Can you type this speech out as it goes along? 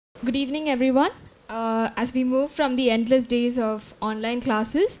Good evening, everyone. As we move from the endless days of online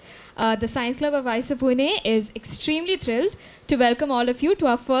classes, the Science Club of IISER Pune is extremely thrilled to welcome all of you to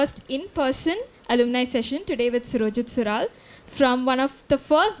our first in-person alumni session today with Surojit Sural from one of the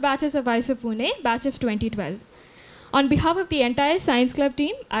first batches of IISER Pune, batch of 2012. On behalf of the entire Science Club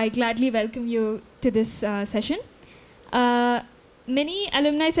team, I gladly welcome you to this session. Many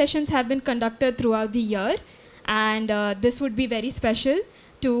alumni sessions have been conducted throughout the year, and this would be very special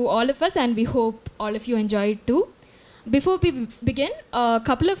to all of us, and we hope all of you enjoy it too. Before we begin, a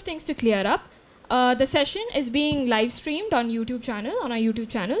couple of things to clear up. The session is being live streamed on our YouTube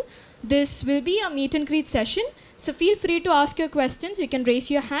channel. This will be a meet and greet session, so feel free to ask your questions. You can raise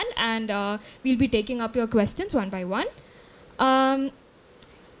your hand, and we'll be taking up your questions one by one.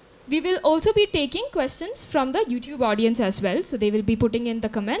 We will also be taking questions from the YouTube audience as well, so they will be putting in the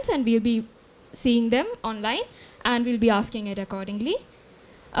comments, and we'll be seeing them online, and we'll be asking it accordingly.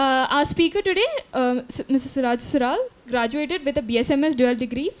 Our speaker today, Mr. Surojit Sural, graduated with a BSMS dual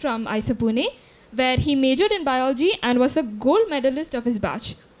degree from IISER Pune, where he majored in biology and was the gold medalist of his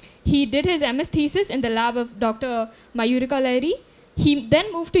batch. He did his MS thesis in the lab of Dr. Mayurika Lahiri. He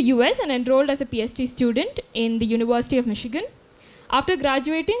then moved to US and enrolled as a Ph.D. student in the University of Michigan. After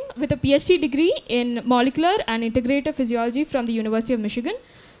graduating with a Ph.D. degree in Molecular and Integrative Physiology from the University of Michigan,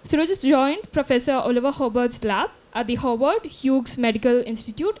 Surojit joined Professor Oliver Hobert's lab at the Howard Hughes Medical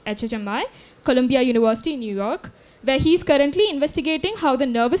Institute, HHMI, Columbia University, New York, where he is currently investigating how the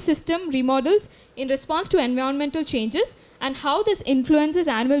nervous system remodels in response to environmental changes and how this influences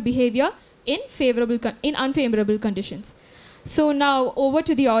animal behavior in unfavorable conditions. So now over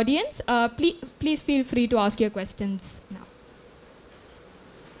to the audience. Please feel free to ask your questions now.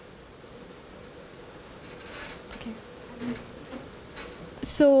 Okay.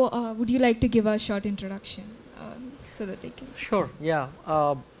 So would you like to give a short introduction? So that they can. Sure, yeah.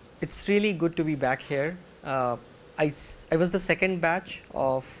 It's really good to be back here. I was the second batch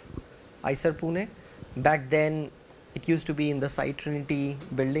of IISER Pune. Back then, it used to be in the Site Trinity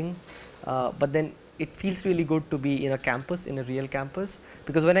building, but then it feels really good to be in a campus, in a real campus,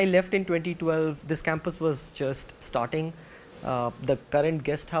 because when I left in 2012, this campus was just starting. The current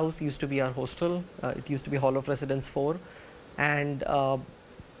guest house used to be our hostel. It used to be Hall of Residence 4, and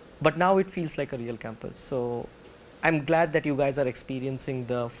but now it feels like a real campus. So I'm glad that you guys are experiencing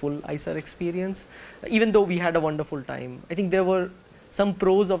the full IISER experience, even though we had a wonderful time. I think there were some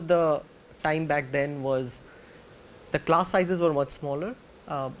pros of the time back then was the class sizes were much smaller.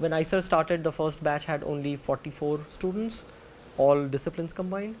 When IISER started, the first batch had only 44 students, all disciplines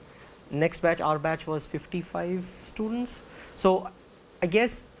combined. Next batch, our batch was 55 students. So I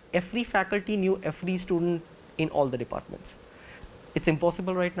guess every faculty knew every student in all the departments. It's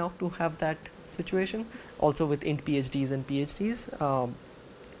impossible right now to have that situation, also with int PhDs and PhDs.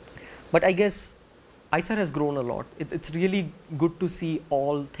 But I guess IISER has grown a lot. It's really good to see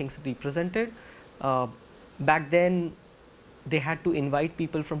all things represented. Back then, they had to invite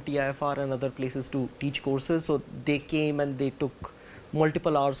people from TIFR and other places to teach courses. So they came and they took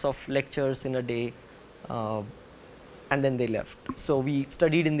multiple hours of lectures in a day, and then they left. So we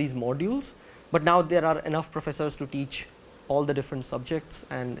studied in these modules, but now there are enough professors to teach all the different subjects,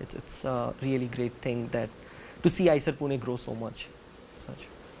 and it's a really great thing that to see IISER Pune grow so much.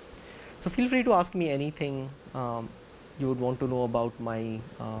 So feel free to ask me anything you would want to know about my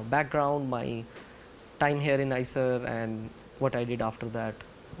background, my time here in IISER, and what I did after that.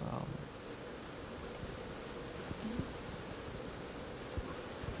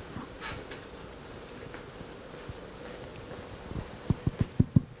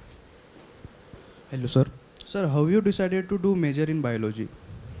 Hello, sir. Sir, how you decided to do major in biology?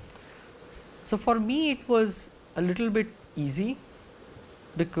 So for me, it was a little bit easy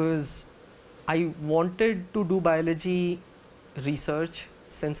because I wanted to do biology research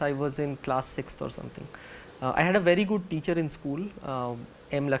since I was in class 6th or something. I had a very good teacher in school,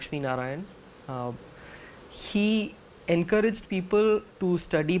 M. Lakshmi Narayan. He encouraged people to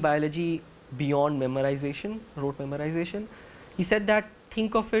study biology beyond memorization, rote memorization. He said that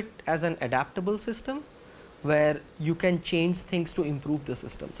think of it as an adaptable system where you can change things to improve the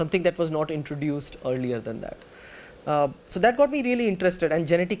system, something that was not introduced earlier than that. So that got me really interested, and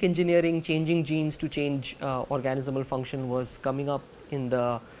genetic engineering, changing genes to change organismal function was coming up in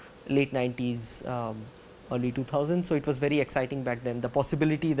the late 90s, early 2000s. So it was very exciting back then, the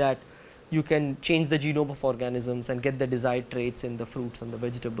possibility that you can change the genome of organisms and get the desired traits in the fruits and the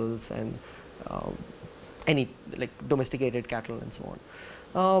vegetables and any like domesticated cattle and so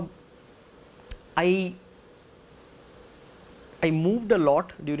on. I moved a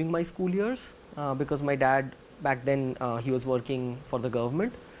lot during my school years because my dad back then he was working for the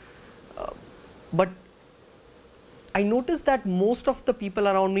government. But I noticed that most of the people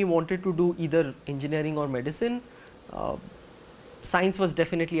around me wanted to do either engineering or medicine. Science was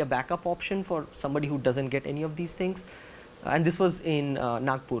definitely a backup option for somebody who doesn't get any of these things. And this was in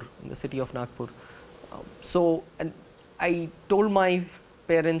Nagpur, in the city of Nagpur. And I told my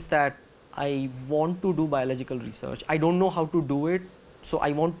parents that I want to do biological research. I don't know how to do it, so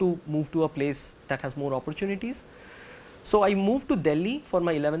I want to move to a place that has more opportunities. So I moved to Delhi for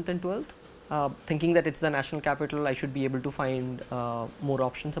my 11th and 12th, thinking that it's the national capital, I should be able to find more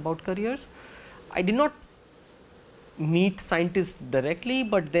options about careers. I did not meet scientists directly,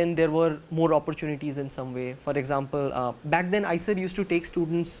 but then there were more opportunities in some way. For example, back then IISER used to take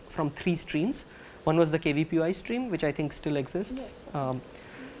students from 3 streams. One was the KVPY stream, which I think still exists. Yes.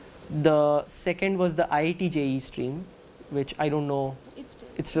 The second was the IIT JEE stream, which I don't know.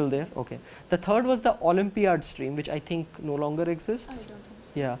 It's still there? Okay. The third was the Olympiad stream, which I think no longer exists. I don't think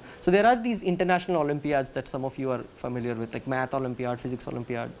so. Yeah. So there are these international Olympiads that some of you are familiar with, like Math Olympiad, Physics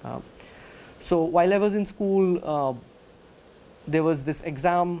Olympiad. So while I was in school, there was this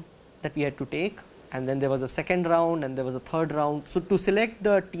exam that we had to take, and then there was a second round and there was a third round. So to select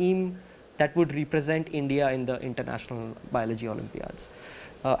the team that would represent India in the international biology Olympiads.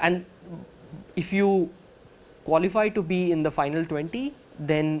 And if you qualify to be in the final 20,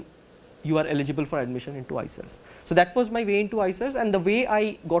 then you are eligible for admission into IISERs. So that was my way into IISERs, and the way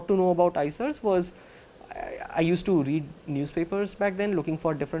I got to know about IISERs was I used to read newspapers back then looking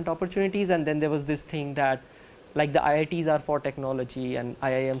for different opportunities, and then there was this thing that like the IITs are for technology and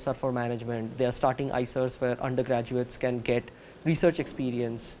IIMs are for management. They are starting IISERs where undergraduates can get research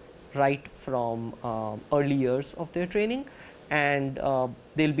experience right from early years of their training, and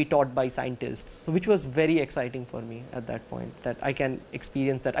they'll be taught by scientists, so which was very exciting for me at that point, that I can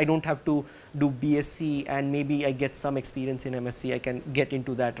experience that. I don't have to do BSc and maybe I get some experience in MSc, I can get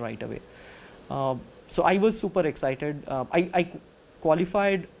into that right away. So I was super excited. I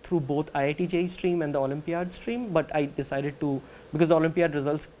qualified through both IIT JEE stream and the Olympiad stream, but I decided to, because the Olympiad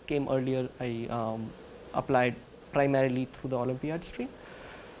results came earlier, I applied primarily through the Olympiad stream.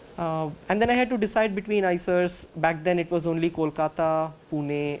 And then I had to decide between IISERs. Back then it was only Kolkata,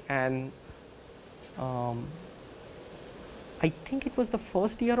 Pune, and I think it was the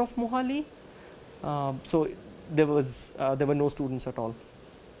first year of Mohali. So there were no students at all.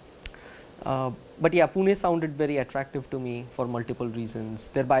 But yeah, Pune sounded very attractive to me for multiple reasons.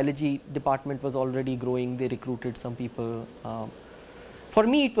 Their biology department was already growing. They recruited some people. For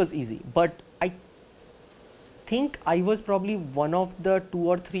me, it was easy, but I think I was probably one of the 2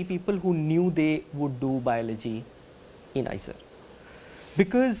 or 3 people who knew they would do biology in IISER,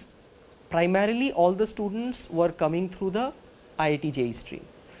 because primarily all the students were coming through the IIT JEE stream,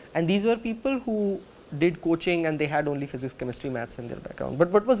 and these were people who did coaching and they had only physics, chemistry, maths in their background.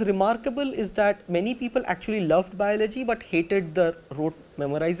 But what was remarkable is that many people actually loved biology but hated the rote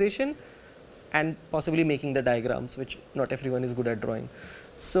memorization and possibly making the diagrams, which not everyone is good at drawing.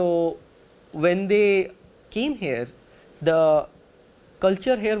 So when they came here, the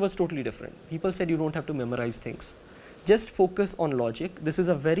culture here was totally different. People said you don't have to memorize things, just focus on logic. This is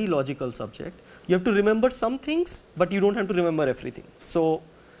a very logical subject. You have to remember some things, but you don't have to remember everything. So,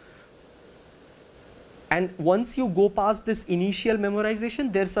 and once you go past this initial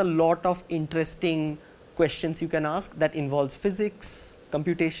memorization, there's a lot of interesting questions you can ask that involves physics,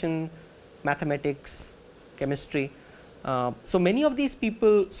 computation, mathematics, chemistry. So many of these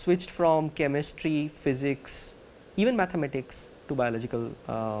people switched from chemistry, physics, even mathematics to biological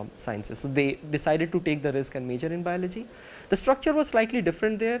sciences. So they decided to take the risk and major in biology. The structure was slightly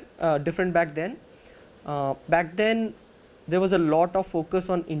different there, different back then. Back then, there was a lot of focus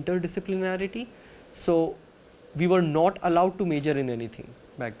on interdisciplinarity. So we were not allowed to major in anything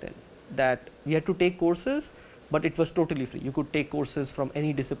back then. That we had to take courses, but it was totally free. You could take courses from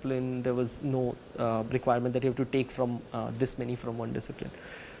any discipline. There was no requirement that you have to take from this many from one discipline.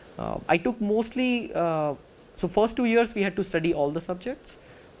 I took mostly, so first 2 years we had to study all the subjects.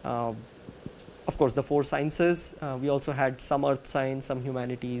 Of course, the 4 sciences. We also had some earth science, some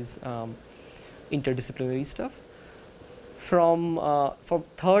humanities, interdisciplinary stuff. From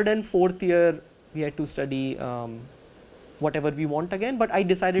 3rd and 4th year, we had to study whatever we want again, but I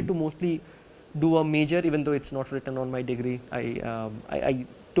decided to mostly do a major, even though it's not written on my degree. I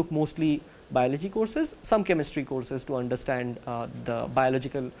took mostly biology courses, some chemistry courses to understand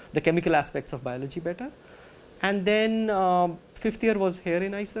the chemical aspects of biology better. And then 5th year was here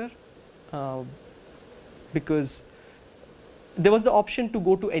in IISER, because there was the option to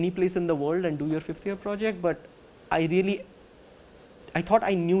go to any place in the world and do your 5th year project, but I thought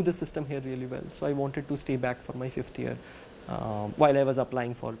I knew the system here really well, so I wanted to stay back for my 5th year while I was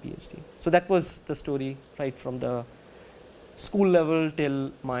applying for PhD. So that was the story right from the school level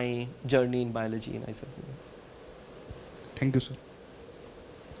till my journey in biology in IISER Pune. Thank you, sir.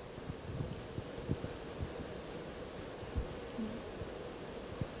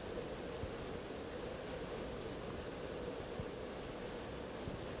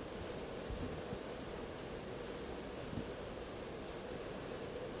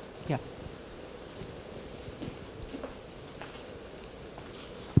 Yeah.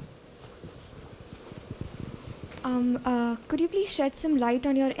 Could you please shed some light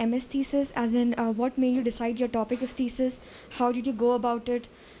on your MS thesis, as in what made you decide your topic of thesis? How did you go about it?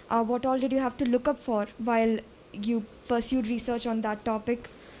 What all did you have to look up for while you pursued research on that topic?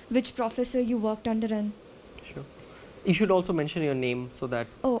 Which professor you worked under and? Sure. You should also mention your name so that...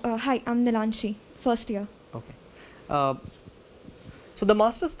 Oh, hi, I'm Nilanshi, first year. Okay. So the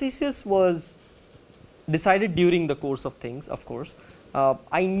master's thesis was decided during the course of things, of course.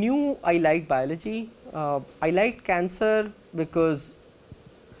 I knew I liked biology. I liked cancer because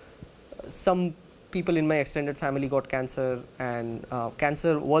some people in my extended family got cancer, and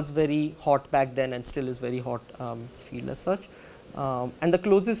cancer was very hot back then and still is very hot field as such. And the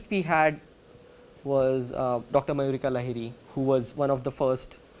closest we had was Dr. Mayurika Lahiri, who was one of the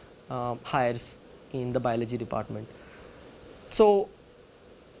first hires in the biology department. So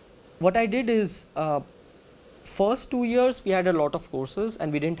what I did is, first 2 years we had a lot of courses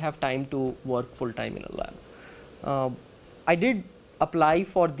and we didn't have time to work full time in a lab. I did apply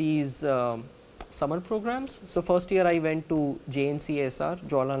for these summer programs. So first year I went to JNCSR,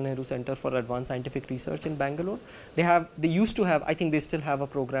 Jawaharlal Nehru Center for Advanced Scientific Research in Bangalore. They used to have, I think they still have a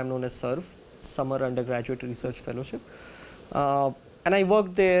program known as SURF, Summer Undergraduate Research Fellowship. And I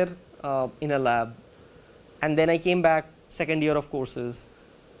worked there in a lab. And then I came back second year of courses.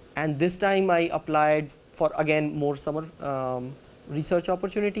 And this time I applied for again more summer research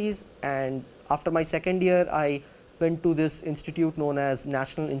opportunities. And after my second year, I went to this institute known as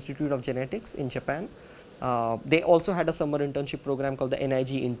National Institute of Genetics in Japan. They also had a summer internship program called the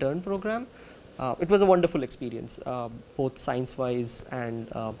NIG Intern Program. It was a wonderful experience, both science-wise and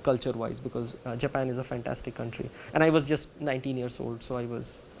culture-wise, because Japan is a fantastic country. And I was just 19 years old, so I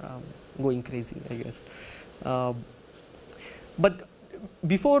was going crazy, I guess. But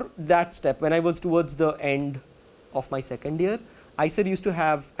before that step, when I was towards the end of my second year, IISER used to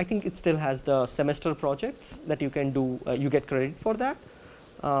have, I think it still has, the semester projects that you can do, you get credit for that,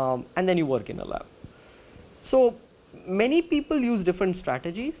 and then you work in a lab. So many people use different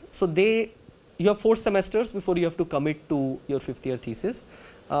strategies. So you have 4 semesters before you have to commit to your 5th year thesis.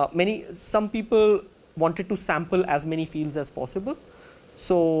 Some people wanted to sample as many fields as possible.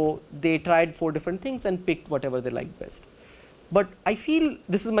 So they tried 4 different things and picked whatever they liked best. But I feel,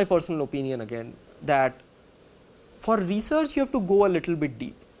 this is my personal opinion again, that for research you have to go a little bit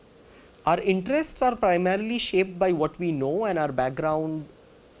deep. Our interests are primarily shaped by what we know and our background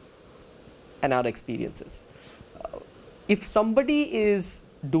and our experiences. If somebody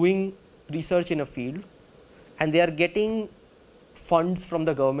is doing research in a field and they are getting funds from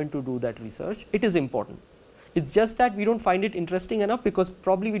the government to do that research, it is important. It's just that we don't find it interesting enough because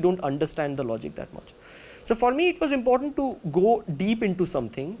probably we don't understand the logic that much. So for me, it was important to go deep into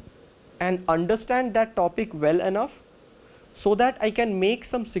something and understand that topic well enough so that I can make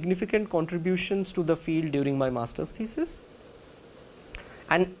some significant contributions to the field during my master's thesis.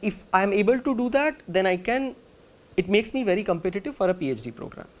 And if I am able to do that, then it makes me very competitive for a PhD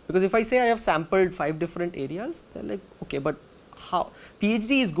program. Because if I say I have sampled 5 different areas, they're like, okay, but how?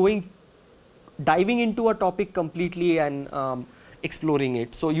 PhD is diving into a topic completely and exploring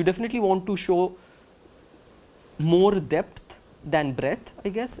it. So you definitely want to show more depth than breadth, I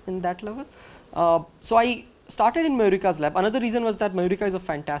guess, in that level. So I started in Mayurika's lab. Another reason was that Mayurika is a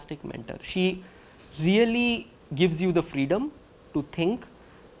fantastic mentor. She really gives you the freedom to think.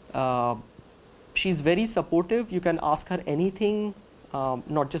 She's very supportive. You can ask her anything,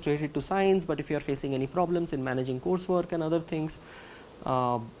 not just related to science, but if you are facing any problems in managing coursework and other things.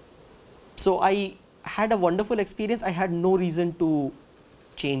 So I had a wonderful experience. I had no reason to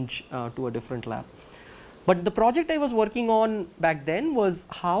change to a different lab. But the project I was working on back then was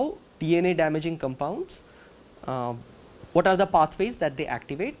how DNA damaging compounds, what are the pathways that they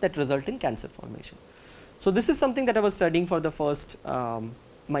activate that result in cancer formation. So this is something that I was studying for the first,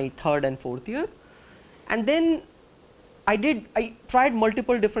 my 3rd and 4th year. And then I tried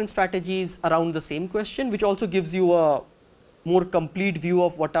multiple different strategies around the same question, which also gives you a more complete view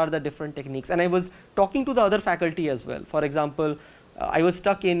of what are the different techniques. And I was talking to the other faculty as well. For example, I was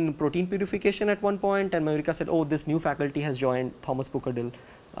stuck in protein purification at one point, and Mayurika said, oh, this new faculty has joined, Thomas Buckerdil,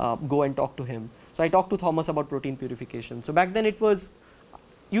 go and talk to him. So So I talked to Thomas about protein purification. So back then it was,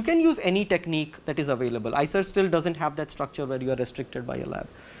 you can use any technique that is available. IISER still doesn't have that structure where you are restricted by a lab.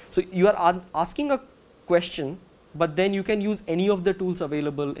 So you are asking a question, but then you can use any of the tools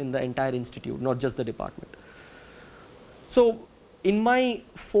available in the entire institute, not just the department. So in my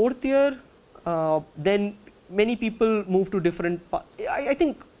 4th year, then many people moved to different, I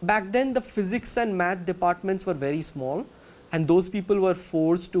think back then the physics and math departments were very small, and those people were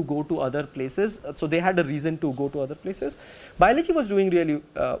forced to go to other places, so they had a reason to go to other places. Biology was doing really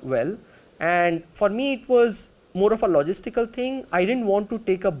well, and for me it was more of a logistical thing. I didn't want to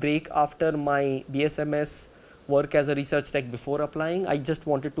take a break after my BSMS work as a research tech before applying. I just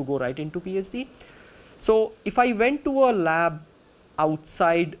wanted to go right into PhD. So if I went to a lab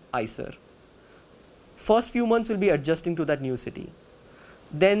outside IISER, first few months will be adjusting to that new city.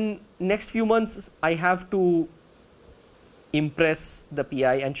 Then next few months I have to impress the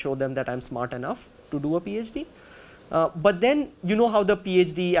PI and show them that I'm smart enough to do a PhD. But then you know how the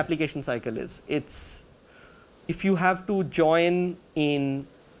PhD application cycle is. It's, if you have to join in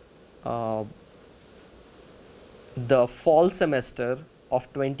the fall semester of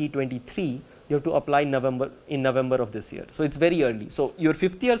 2023, you have to apply in November of this year. So it's very early. So your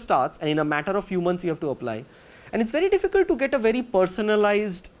 5th year starts, and in a matter of few months you have to apply. And it's very difficult to get a very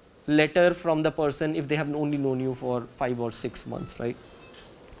personalized letter from the person if they have only known you for 5 or 6 months, right?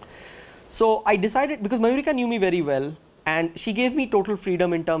 So I decided, because Mayurika knew me very well, and she gave me total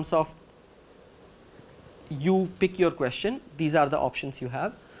freedom in terms of, you pick your question, these are the options you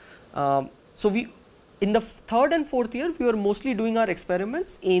have. So we, in the 3rd and 4th year, we were mostly doing our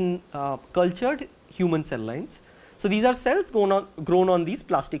experiments in cultured human cell lines. So these are cells grown on these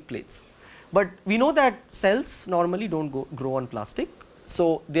plastic plates. But we know that cells normally don't grow on plastic.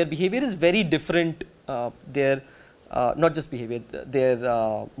 So their behavior is very different, their not just behavior, their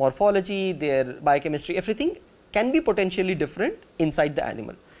morphology, their biochemistry, everything can be potentially different inside the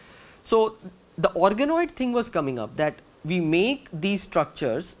animal. So the organoid thing was coming up, that we make these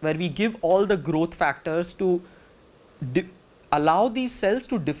structures where we give all the growth factors to allow these cells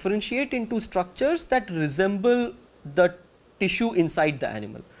to differentiate into structures that resemble the tissue inside the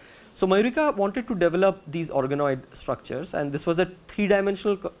animal. So Mayurika wanted to develop these organoid structures, and this was a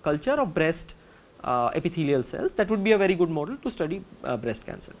 3-dimensional culture of breast epithelial cells. That would be a very good model to study breast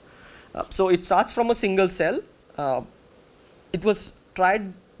cancer. So it starts from a single cell. It was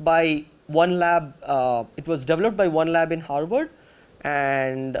tried by one lab, it was developed by one lab in Harvard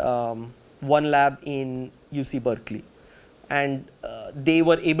and one lab in UC Berkeley, and they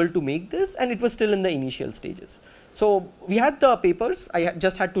were able to make this, and it was still in the initial stages. So we had the papers, I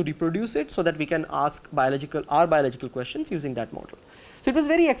just had to reproduce it so that we can ask our biological questions using that model. So it was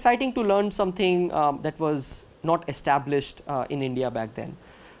very exciting to learn something that was not established in India back then.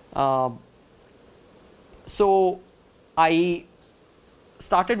 So I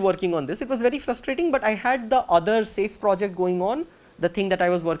started working on this. It was very frustrating, but I had the other SAFE project going on, the thing that I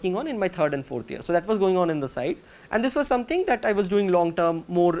was working on in my 3rd and 4th year. So that was going on in the side, and this was something that I was doing long term,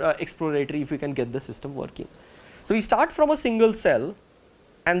 more exploratory, if we can get the system working. So we start from a single cell,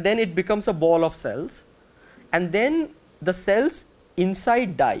 and then it becomes a ball of cells, and then the cells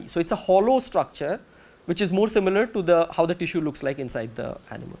inside die. So it's a hollow structure, which is more similar to how the tissue looks like inside the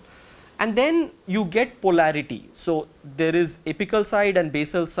animal. And then you get polarity. So there is apical side and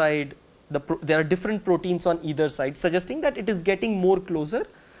basal side. There are different proteins on either side, suggesting that it is getting more closer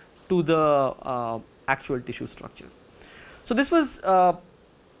to the actual tissue structure. So this was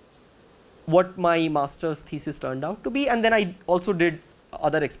what my master's thesis turned out to be, and then I also did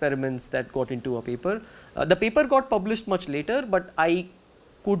other experiments that got into a paper. The paper got published much later, but I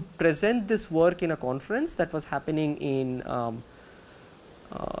could present this work in a conference that was happening in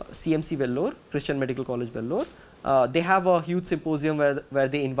CMC Vellore, Christian Medical College Vellore. They have a huge symposium where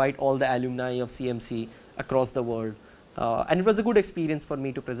they invite all the alumni of CMC across the world, and it was a good experience for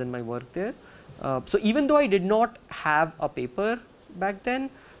me to present my work there. So even though I did not have a paper back then,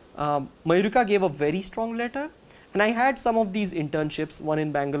 Mayurika gave a very strong letter, and I had some of these internships, one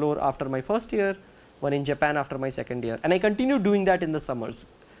in Bangalore after my 1st year, one in Japan after my 2nd year, and I continued doing that in the summers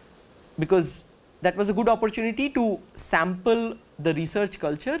because that was a good opportunity to sample the research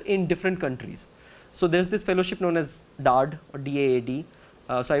culture in different countries. So there's this fellowship known as DAAD or DAAD.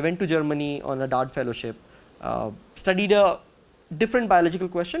 So I went to Germany on a DAAD fellowship, studied a different biological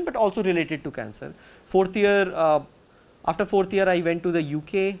question, but also related to cancer. 4th year, after 4th year, I went to the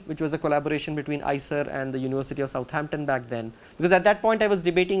UK, which was a collaboration between IISER and the University of Southampton back then. Because at that point, I was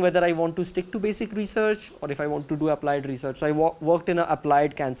debating whether I want to stick to basic research or if I want to do applied research. So I worked in an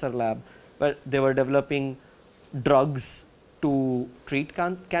applied cancer lab where they were developing drugs to treat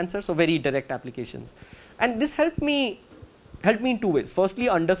cancer, so very direct applications. And this helped me in two ways. Firstly,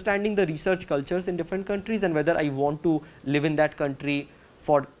 understanding the research cultures in different countries and whether I want to live in that country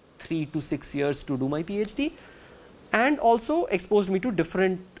for 3 to 6 years to do my PhD, and also exposed me to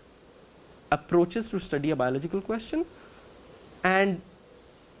different approaches to study a biological question. And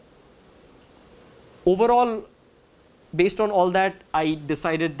overall, based on all that, I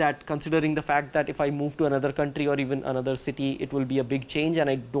decided that, considering the fact that if I move to another country or even another city, it will be a big change, and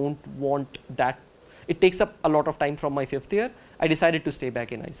I don't want that. It takes up a lot of time from my 5th year. I decided to stay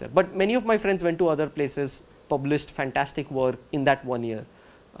back in IISER. But many of my friends went to other places, published fantastic work in that 1 year,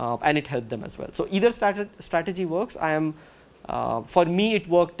 and it helped them as well. So either strategy works. For me, it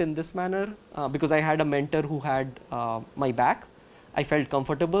worked in this manner because I had a mentor who had my back. I felt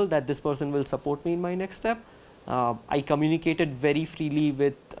comfortable that this person will support me in my next step. I communicated very freely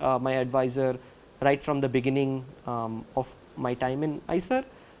with my advisor right from the beginning of my time in IISER,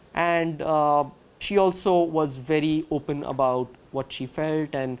 and she also was very open about what she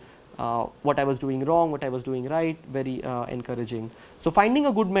felt and what I was doing wrong, what I was doing right, very encouraging. So finding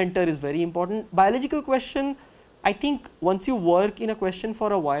a good mentor is very important. Biological question, I think once you work in a question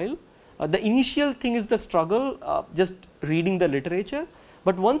for a while, the initial thing is the struggle, just reading the literature.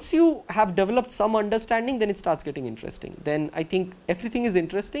 But once you have developed some understanding, then it starts getting interesting. Then I think everything is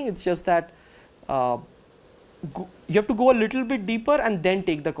interesting. It's just that you have to go a little bit deeper and then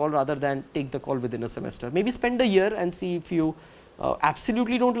take the call, rather than take the call within a semester. Maybe spend a year and see if you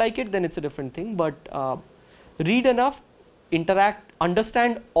absolutely don't like it, then it's a different thing. But read enough, interact,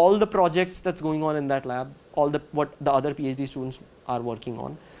 understand all the projects that's going on in that lab, what the other PhD students are working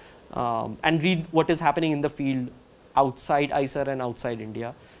on, and read what is happening in the field outside IISER and outside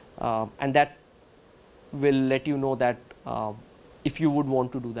India, and that will let you know that if you would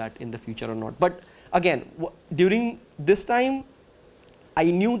want to do that in the future or not. But again, during this time,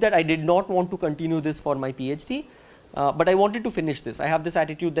 I knew that I did not want to continue this for my PhD, but I wanted to finish this. I have this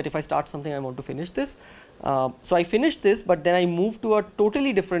attitude that if I start something, I want to finish this. So I finished this, but then I moved to a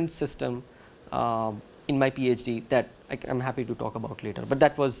totally different system in my PhD that I'm happy to talk about later. But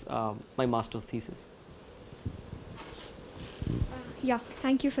that was my master's thesis. Yeah,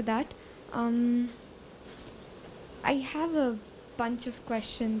 thank you for that. I have a bunch of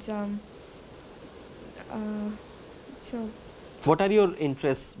questions. So what are your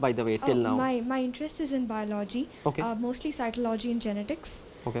interests, by the way, till now? My interest is in biology, okay. Mostly cytology and genetics,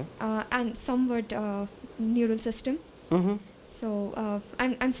 okay. And somewhat neural system. Mm-hmm. So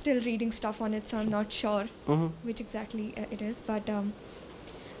I'm still reading stuff on it, so I'm not sure which exactly it is. But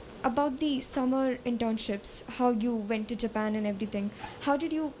about the summer internships, how you went to Japan and everything, how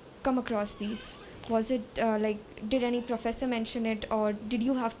did you come across these? Was it like, did any professor mention it, or did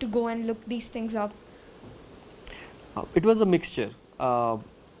you have to go and look these things up? It was a mixture. I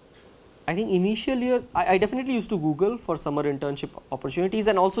think initially I definitely used to Google for summer internship opportunities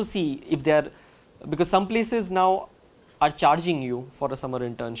and also see if they are, because some places now are charging you for a summer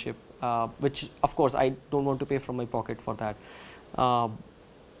internship, which of course I don't want to pay from my pocket for that.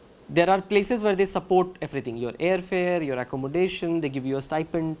 There are places where they support everything, your airfare, your accommodation, they give you a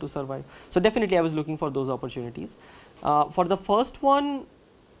stipend to survive. So definitely I was looking for those opportunities. For the first one,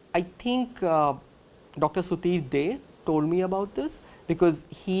 I think Dr. Suthir De told me about this because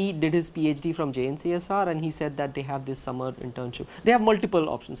he did his PhD from JNCSR and he said that they have this summer internship. They have multiple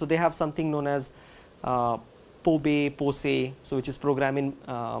options. So they have something known as POBE, POSE, so which is Program in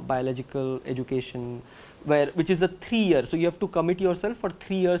Biological Education, which is a 3-year. So you have to commit yourself for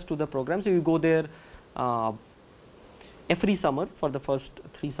 3 years to the program. So you go there every summer for the first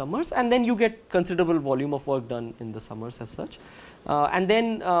 3 summers, and then you get considerable volume of work done in the summers as such. And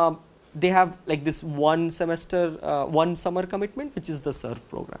then they have like this 1 summer commitment, which is the SURF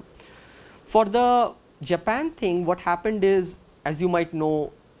program. For the Japan thing, what happened is, as you might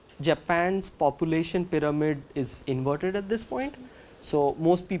know, Japan's population pyramid is inverted at this point. So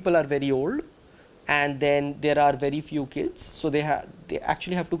most people are very old, and then there are very few kids. So they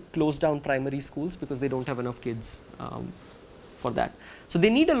actually have to close down primary schools because they don't have enough kids for that. So they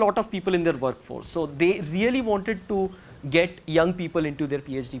need a lot of people in their workforce. So they really wanted to get young people into their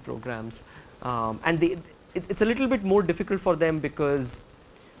PhD programs, and it's a little bit more difficult for them because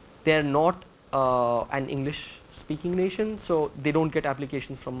they're not an English speaking nation, so they don't get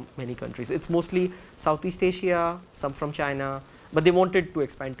applications from many countries. It's mostly Southeast Asia, some from China, but they wanted to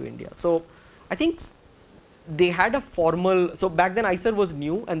expand to India. So I think they had a formal, so back then IISER was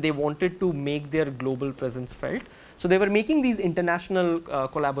new and they wanted to make their global presence felt. So they were making these international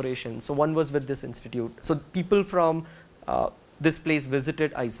collaborations. So one was with this institute. So people from this place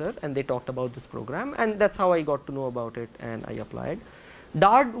visited IISER and they talked about this program, and that's how I got to know about it and I applied.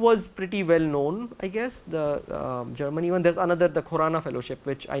 DAAD was pretty well known, I guess, the Germany one. There's another, the Khorana fellowship,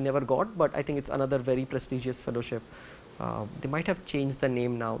 which I never got, but I think it's another very prestigious fellowship. They might have changed the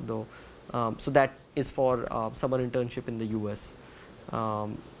name now though. So that is for summer internship in the US.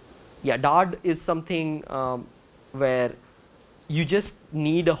 Yeah, DAAD is something where you just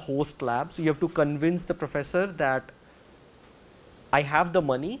need a host lab. So you have to convince the professor that I have the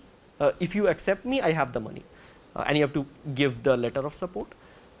money. If you accept me, I have the money. And you have to give the letter of support,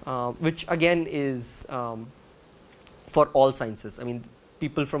 which again is for all sciences. I mean,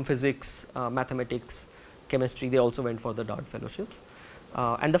 people from physics, mathematics, chemistry, they also went for the DAAD fellowships.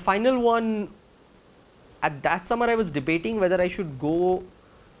 And the final one, at that summer I was debating whether I should go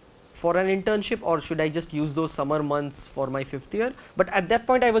for an internship or should I just use those summer months for my 5th year. But at that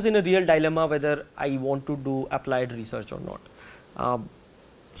point I was in a real dilemma whether I want to do applied research or not.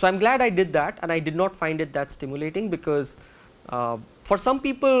 So I'm glad I did that, and I did not find it that stimulating because for some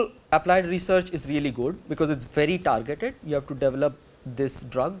people applied research is really good because it's very targeted. You have to develop this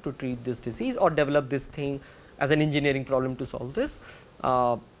drug to treat this disease or develop this thing as an engineering problem to solve this.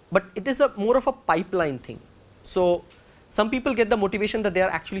 But it is more of a pipeline thing. So some people get the motivation that they are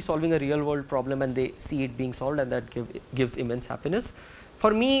actually solving a real world problem and they see it being solved, and that gives immense happiness.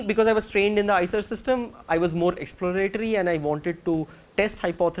 For me, because I was trained in the IISER system, I was more exploratory and I wanted to test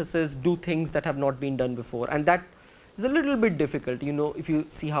hypotheses, do things that have not been done before, and that is a little bit difficult, you know, if you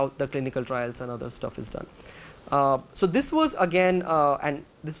see how the clinical trials and other stuff is done. So this was again, and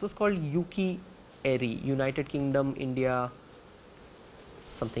this was called UKERI, United Kingdom, India,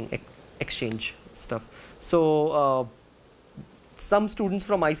 something exchange stuff. So some students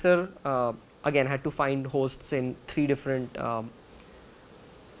from IISER again had to find hosts in 3 different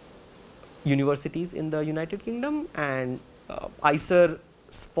universities in the United Kingdom, and IISER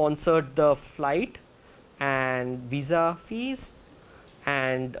sponsored the flight and visa fees,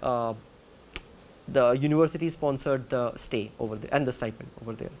 and the university sponsored the stay over there and the stipend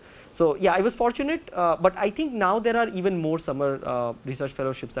over there. So yeah, I was fortunate, but I think now there are even more summer research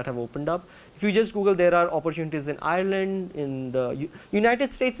fellowships that have opened up. If you just Google, there are opportunities in Ireland, in the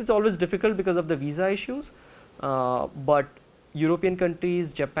United States. It's always difficult because of the visa issues, but European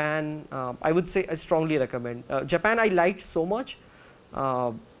countries, Japan, I would say I strongly recommend. Japan I liked so much,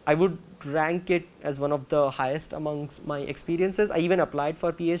 I would rank it as one of the highest amongst my experiences. I even applied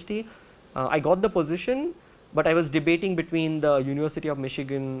for Ph.D. I got the position, but I was debating between the University of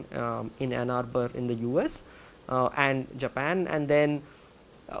Michigan in Ann Arbor in the US and Japan, and then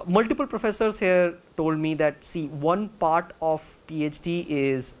multiple professors here told me that, see, one part of Ph.D.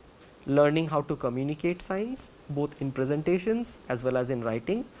 is learning how to communicate science, both in presentations as well as in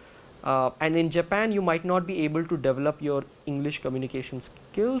writing. And in Japan, you might not be able to develop your English communication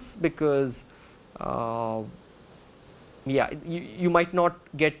skills because, yeah, you might not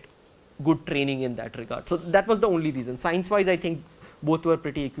get good training in that regard. So that was the only reason. Science-wise, I think both were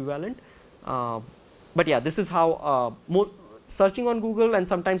pretty equivalent. But yeah, this is how most searching on Google, and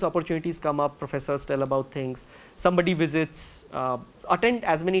sometimes opportunities come up, professors tell about things, somebody visits, attend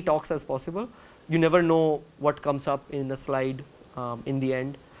as many talks as possible. You never know what comes up in a slide in the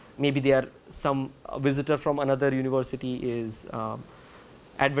end. Maybe there some visitor from another university is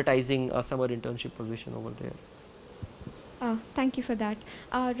advertising a summer internship position over there. Thank you for that.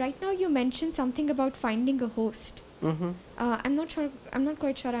 Right now you mentioned something about finding a host. I'm not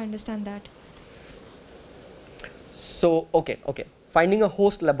quite sure I understand that. So, okay, finding a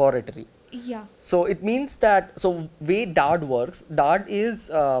host laboratory. Yeah. So it means that, so way DAAD works, DAAD is,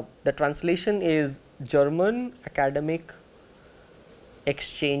 the translation is German Academic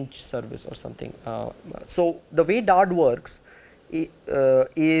Exchange Service or something. So the way DAAD works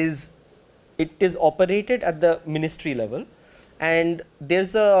is, it is operated at the ministry level, and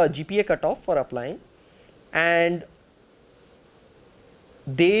there's a GPA cutoff for applying, and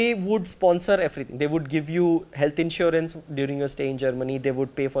they would sponsor everything. They would give you health insurance during your stay in Germany. They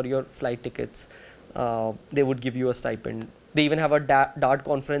would pay for your flight tickets. They would give you a stipend. They even have a DAAD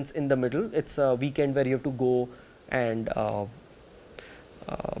conference in the middle. It's a weekend where you have to go and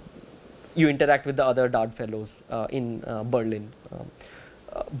you interact with the other DAAD fellows in Berlin.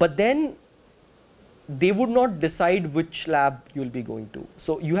 But then they would not decide which lab you will be going to.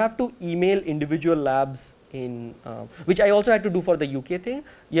 So you have to email individual labs in, which I also had to do for the UK thing.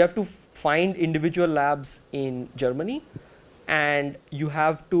 You have to find individual labs in Germany, and you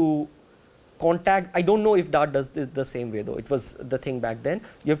have to contact, I don't know if DAAD does this the same way though, it was the thing back then.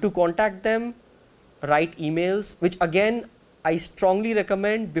 You have to contact them, write emails, which again I strongly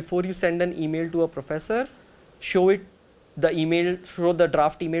recommend before you send an email to a professor, show it the email, show the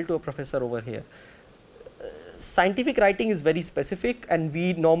draft email to a professor over here. Scientific writing is very specific, and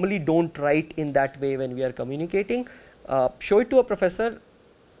we normally don't write in that way when we are communicating. Show it to a professor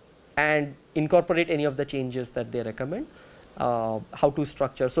and incorporate any of the changes that they recommend. How to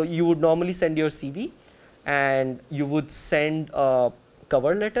structure. So you would normally send your CV, and you would send a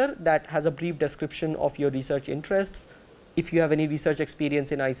cover letter that has a brief description of your research interests, if you have any research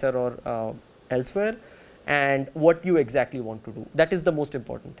experience in IISER or elsewhere, and what you exactly want to do. That is the most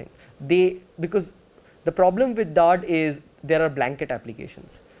important thing. Because the problem with DAAD is there are blanket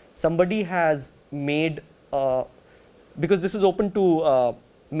applications. Somebody has made, because this is open to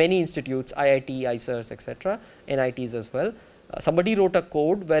many institutes, IIT, IISERs, etc., NITs as well. Somebody wrote a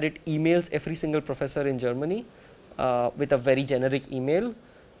code where it emails every single professor in Germany with a very generic email,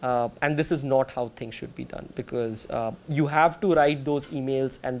 and this is not how things should be done, because you have to write those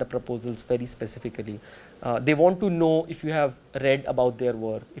emails and the proposals very specifically. They want to know if you have read about their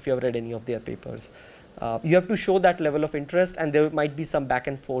work, if you have read any of their papers. You have to show that level of interest, and there might be some back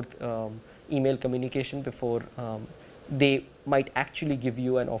and forth email communication before they might actually give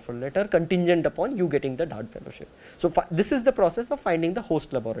you an offer letter contingent upon you getting the DAAD fellowship. So this is the process of finding the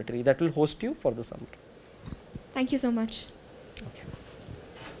host laboratory that will host you for the summer. Thank you so much. Okay.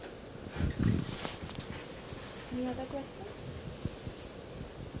 Any other questions?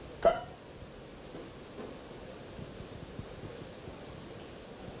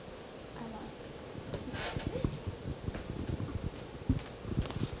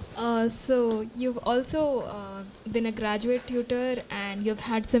 So you've also been a graduate tutor, and you've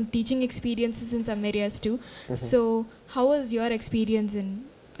had some teaching experiences in some areas too. So how was your experience in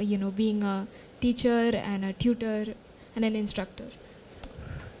being a teacher and a tutor and an instructor?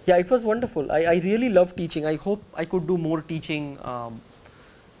 Yeah, it was wonderful. I really love teaching. I hope I could do more teaching,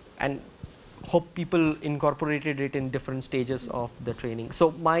 and hope people incorporated it in different stages of the training.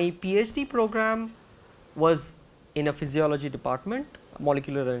 So my PhD program was in a physiology department,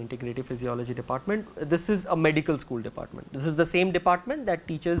 Molecular and Integrative Physiology department. This is a medical school department. This is the same department that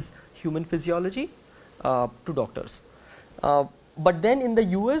teaches human physiology to doctors. But then in the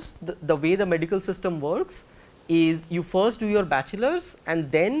US, the way the medical system works is you first do your bachelor's and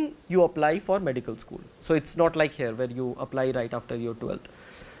then you apply for medical school. So it's not like here where you apply right after your 12th.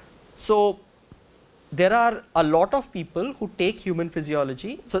 So there are a lot of people who take human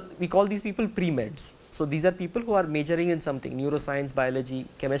physiology. So we call these people pre-meds. So these are people who are majoring in something, neuroscience, biology,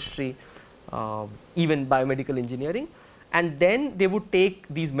 chemistry, even biomedical engineering, and then they would take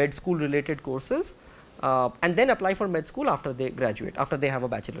these med school related courses and then apply for med school after they graduate, after they have a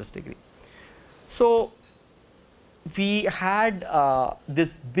bachelor's degree. So we had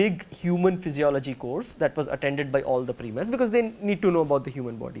this big human physiology course that was attended by all the pre-meds, because they need to know about the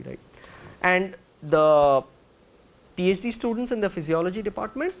human body, right? And the PhD students in the physiology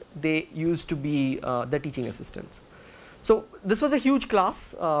department, they used to be the teaching assistants. So this was a huge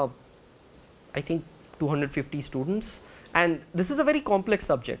class, I think 250 students, and this is a very complex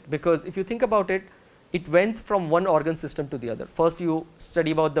subject, because if you think about it, it went from one organ system to the other. First you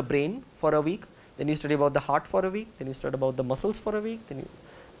study about the brain for a week, then you study about the heart for a week, then you study about the muscles for a week, then you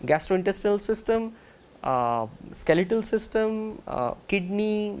gastrointestinal system, skeletal system,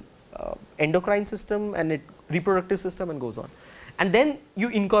 kidney, endocrine system, and reproductive system, and goes on. And then you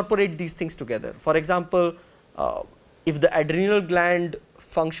incorporate these things together. For example, if the adrenal gland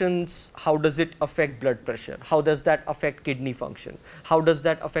functions, how does it affect blood pressure? How does that affect kidney function? How does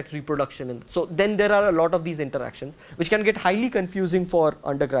that affect reproduction? And so then there are a lot of these interactions, which can get highly confusing for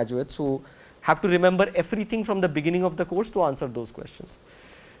undergraduates who have to remember everything from the beginning of the course to answer those questions.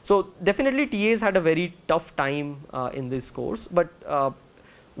 So definitely TAs had a very tough time in this course, but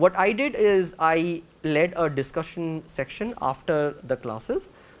what I did is I led a discussion section after the classes,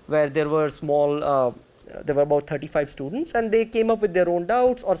 where there were small, there were about 35 students, and they came up with their own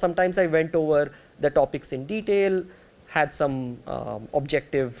doubts, or sometimes I went over the topics in detail, had some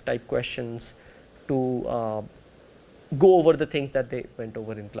objective type questions to go over the things that they went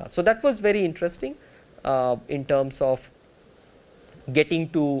over in class. So that was very interesting in terms of getting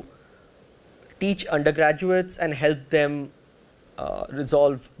to teach undergraduates and help them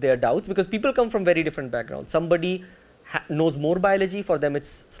resolve their doubts, because people come from very different backgrounds. Somebody knows more biology, for them it's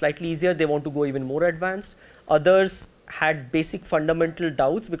slightly easier, they want to go even more advanced. Others had basic fundamental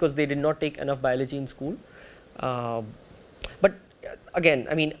doubts because they did not take enough biology in school. But again,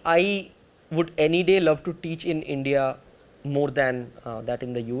 I mean, I would any day love to teach in India more than that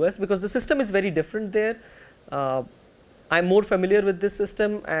in the US, because the system is very different there. I'm more familiar with this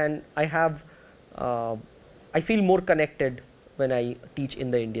system, and I have, I feel more connected when I teach in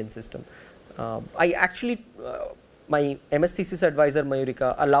the Indian system. I actually, my MS thesis advisor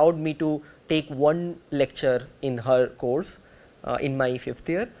Mayurika allowed me to take one lecture in her course in my 5th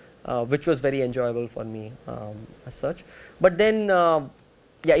year, which was very enjoyable for me as such. But then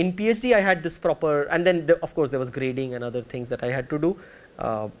yeah, in PhD I had this proper, and then of course there was grading and other things that I had to do.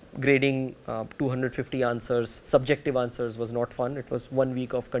 Grading 250 answers, subjective answers was not fun. It was 1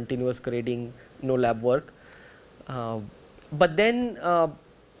 week of continuous grading, no lab work. But then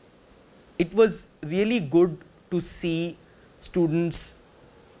it was really good to see students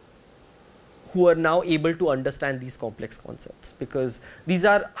who are now able to understand these complex concepts, because these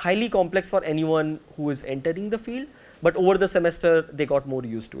are highly complex for anyone who is entering the field, but over the semester they got more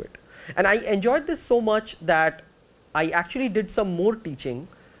used to it. And I enjoyed this so much that I actually did some more teaching,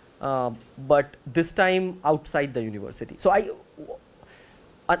 but this time outside the university. So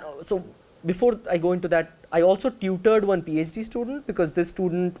so before I go into that, I also tutored one PhD student, because this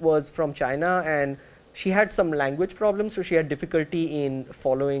student was from China and she had some language problems, so she had difficulty in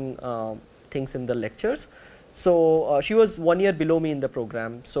following things in the lectures. So she was 1 year below me in the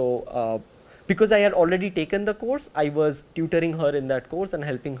program. So because I had already taken the course, I was tutoring her in that course and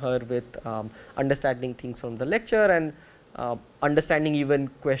helping her with understanding things from the lecture and understanding even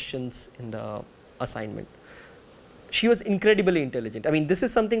questions in the assignment. She was incredibly intelligent. I mean, this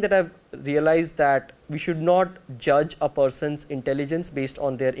is something that I've realized, that we should not judge a person's intelligence based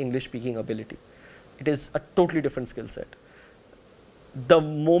on their English speaking ability. It is a totally different skill set. The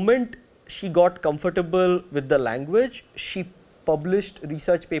moment she got comfortable with the language, she published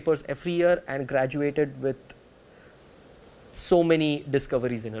research papers every year and graduated with so many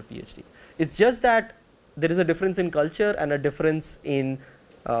discoveries in her PhD. It's just that there is a difference in culture and a difference in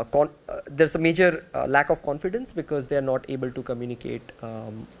there's a major lack of confidence, because they are not able to communicate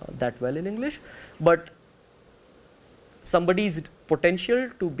that well in English. But somebody's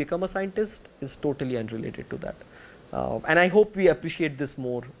potential to become a scientist is totally unrelated to that. And I hope we appreciate this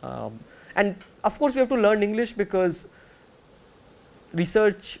more. And of course, we have to learn English, because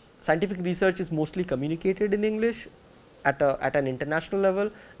scientific research is mostly communicated in English at an international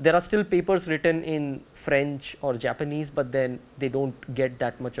level. There are still papers written in French or Japanese, but then they don't get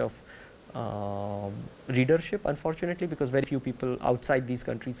that much of readership, unfortunately, because very few people outside these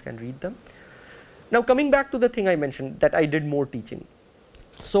countries can read them. Now, coming back to the thing I mentioned, that I did more teaching.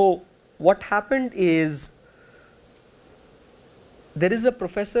 So what happened is, there is a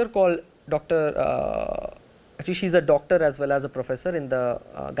professor called actually she's a doctor as well as a professor in the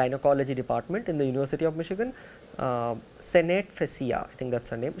gynecology department in the University of Michigan, Senet Fesia, I think that's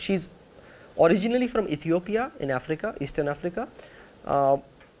her name. She's originally from Ethiopia in Africa, Eastern Africa,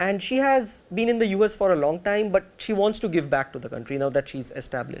 and she has been in the US for a long time, but she wants to give back to the country now that she's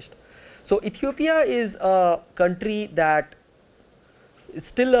established. So Ethiopia is a country that is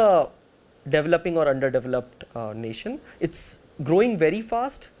still a developing or underdeveloped nation. It's growing very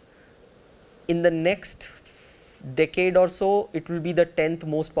fast. In the next decade or so, it will be the 10th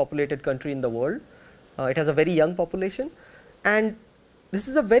most populated country in the world. It has a very young population, and this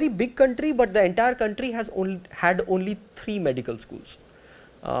is a very big country, but the entire country has had only 3 medical schools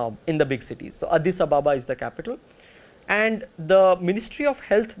in the big cities. So Addis Ababa is the capital, and the Ministry of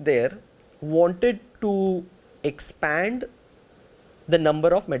Health there wanted to expand the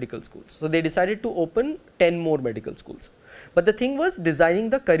number of medical schools. So they decided to open 10 more medical schools. But the thing was designing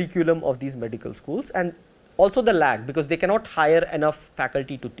the curriculum of these medical schools, and also the lag, because they cannot hire enough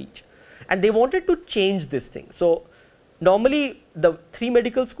faculty to teach. And they wanted to change this thing. So normally the 3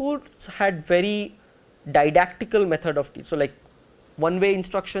 medical schools had very didactical method of teaching. So like one-way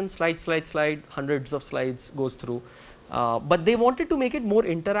instruction, slide, hundreds of slides goes through. But they wanted to make it more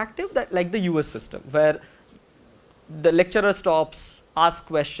interactive, that like the US system, where the lecturer stops, asks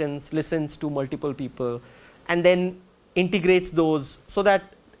questions, listens to multiple people, and then integrates those, so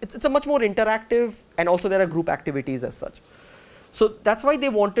that it's a much more interactive, and also there are group activities as such. So that's why they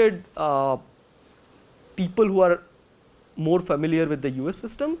wanted people who are more familiar with the US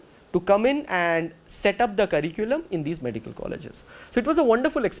system to come in and set up the curriculum in these medical colleges. So it was a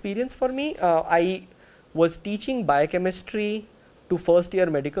wonderful experience for me. I was teaching biochemistry to first year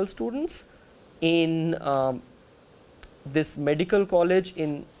medical students in this medical college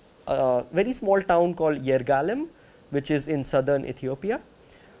in a very small town called Yergalem, which is in southern Ethiopia.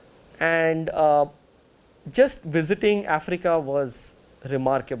 And just visiting Africa was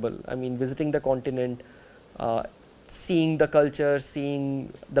remarkable. I mean, visiting the continent, seeing the culture,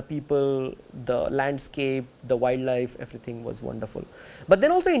 seeing the people, the landscape, the wildlife, everything was wonderful. But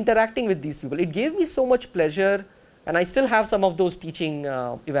then also interacting with these people, it gave me so much pleasure, and I still have some of those teaching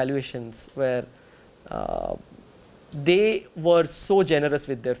evaluations where they were so generous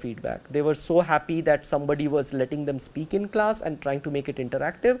with their feedback. They were so happy that somebody was letting them speak in class and trying to make it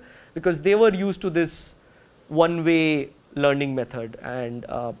interactive, because they were used to this one-way learning method. And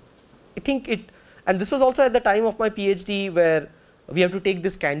I think and this was also at the time of my PhD, where we have to take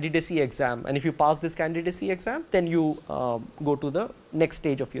this candidacy exam, and if you pass this candidacy exam, then you go to the next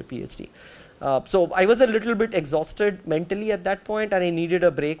stage of your PhD. So I was a little bit exhausted mentally at that point, and I needed a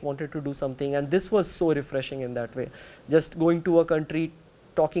break, wanted to do something, and this was so refreshing in that way. Just going to a country,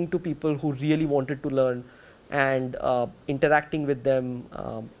 talking to people who really wanted to learn, and interacting with them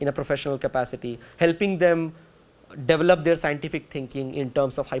in a professional capacity, helping them develop their scientific thinking in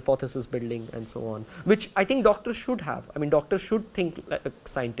terms of hypothesis building and so on, which I think doctors should have. I mean, doctors should think like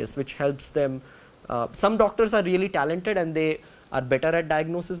scientists, which helps them. Some doctors are really talented and they are better at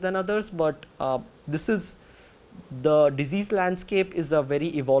diagnosis than others, but the disease landscape is a very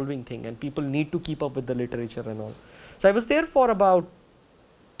evolving thing, and people need to keep up with the literature and all. So I was there for about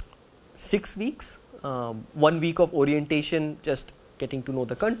 6 weeks, 1 week of orientation, just getting to know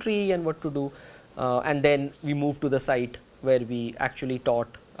the country and what to do. And then we moved to the site where we actually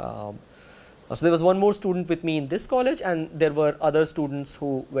taught. So there was one more student with me in this college, and there were other students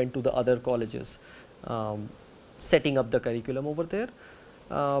who went to the other colleges, setting up the curriculum over there.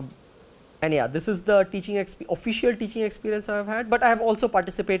 And yeah, this is the official teaching experience I have had, but I have also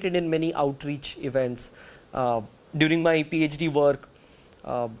participated in many outreach events during my PhD work.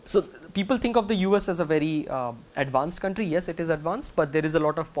 So people think of the US as a very advanced country. Yes, it is advanced, but there is a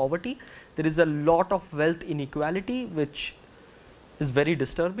lot of poverty. There is a lot of wealth inequality, which is very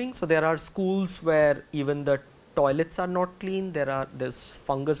disturbing. So there are schools where even the toilets are not clean. There's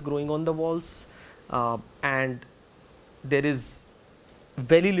fungus growing on the walls, and there is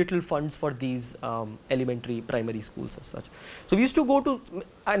very little funds for these elementary primary schools as such. So we used to go to,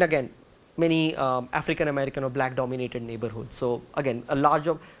 and again, many African American or black dominated neighborhoods. So again, a large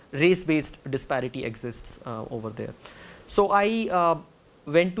race-based disparity exists over there. So I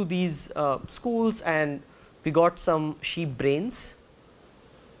went to these schools, and we got some sheep brains.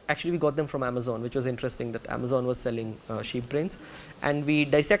 Actually, we got them from Amazon, which was interesting that Amazon was selling sheep brains. And we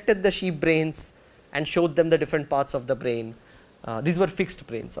dissected the sheep brains and showed them the different parts of the brain. These were fixed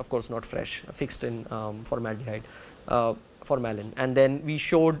brains, of course, not fresh, fixed in formaldehyde, formalin. And then we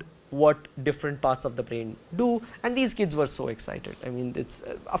showed what different parts of the brain do, and these kids were so excited. I mean, it's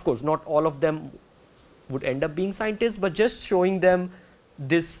of course not all of them would end up being scientists, but just showing them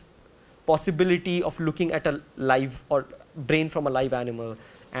this possibility of looking at a live or brain from a live animal,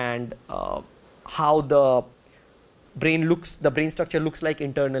 and how the brain structure looks like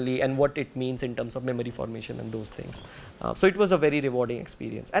internally, and what it means in terms of memory formation and those things. So it was a very rewarding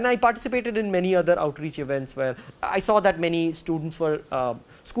experience, and I participated in many other outreach events where I saw that many students were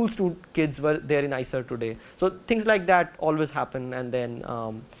kids were there in IISER today. So things like that always happen, and then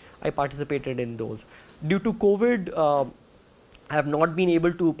I participated in those. Due to COVID, I have not been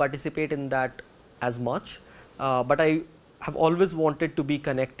able to participate in that as much, but I have always wanted to be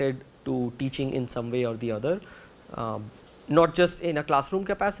connected to teaching in some way or the other. Not just in a classroom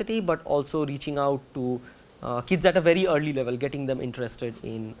capacity, but also reaching out to kids at a very early level, getting them interested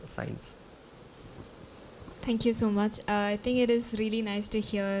in science. Thank you so much. I think it is really nice to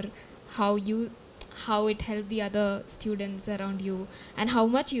hear how it helped the other students around you, and how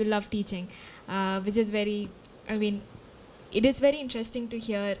much you love teaching, which is it is very interesting to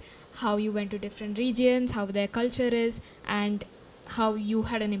hear how you went to different regions, how their culture is, and how you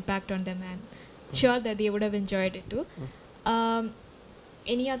had an impact on them, and sure that they would have enjoyed it too.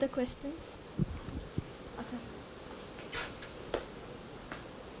 Any other questions? Okay.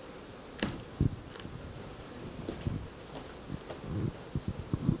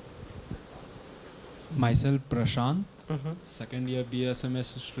 Myself, Prashant, second year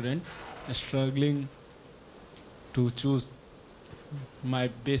BSMS student, struggling to choose my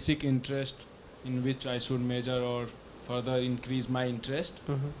basic interest in which I should major or further increase my interest.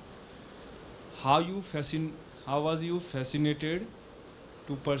 How was you fascinated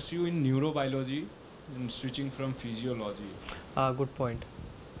to pursue in neurobiology and switching from physiology? Good point.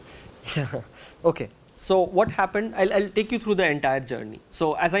 Okay. So what happened? I'll take you through the entire journey.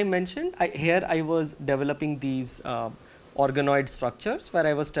 So as I mentioned, here I was developing these organoid structures, where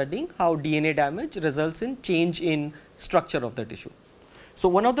I was studying how DNA damage results in change in structure of the tissue. So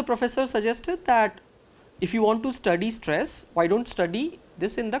one of the professors suggested that if you want to study stress, why don't study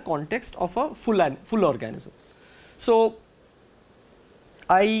this in the context of a full organism. So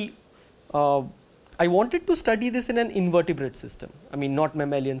I wanted to study this in an invertebrate system. I mean, not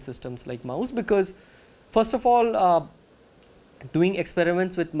mammalian systems like mouse, because first of all, doing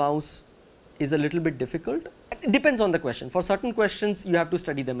experiments with mouse is a little bit difficult. it depends on the question. For certain questions, you have to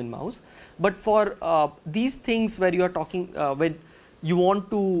study them in mouse. But for these things where you are talking, when you want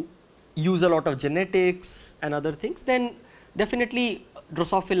to use a lot of genetics and other things, then definitely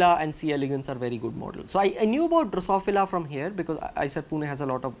Drosophila and C. elegans are very good models. So I knew about Drosophila from here because IISER Pune has a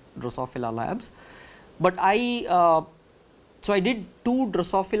lot of Drosophila labs. But so I did 2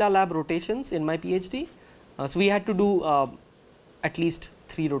 Drosophila lab rotations in my PhD. So we had to do at least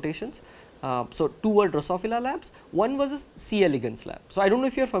 3 rotations. So 2 were Drosophila labs, 1 was a C. elegans lab. So I don't know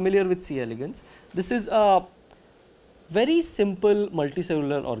if you are familiar with C. elegans. This is a very simple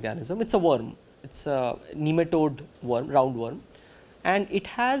multicellular organism. It's a worm. It's a nematode worm, roundworm, and it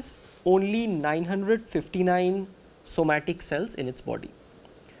has only 959 somatic cells in its body.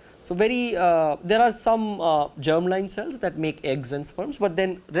 So very there are some germline cells that make eggs and sperms, but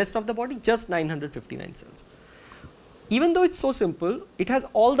then rest of the body just 959 cells. Even though it's so simple, it has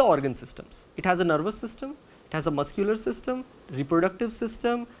all the organ systems. It has a nervous system, it has a muscular system, reproductive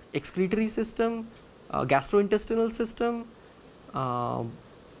system, excretory system, gastrointestinal system.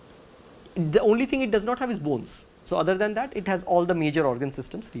 The only thing it does not have is bones. So other than that, it has all the major organ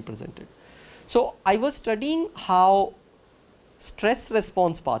systems represented. So I was studying how stress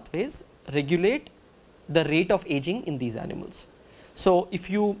response pathways regulate the rate of aging in these animals. So if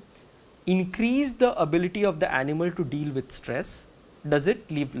you increase the ability of the animal to deal with stress, does it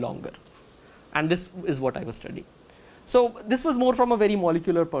live longer? And this is what I was studying. So this was more from a very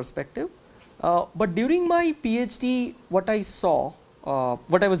molecular perspective. But during my PhD, what I saw,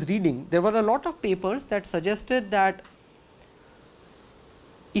 what I was reading, there were a lot of papers that suggested that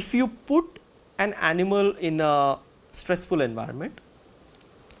if you put an animal in a stressful environment,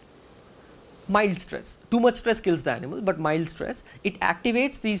 mild stress, too much stress kills the animal, but mild stress, it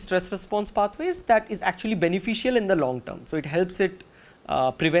activates these stress response pathways that is actually beneficial in the long term. So it helps it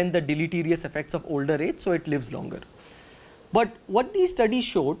prevent the deleterious effects of older age, so it lives longer. But what these studies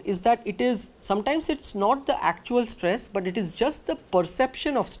showed is that it is, sometimes it's not the actual stress, but it is just the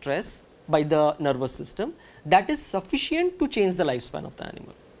perception of stress by the nervous system that is sufficient to change the lifespan of the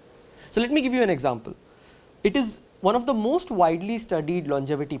animal. So let me give you an example. It is one of the most widely studied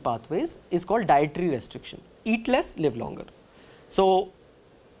longevity pathways is called dietary restriction. Eat less, live longer. So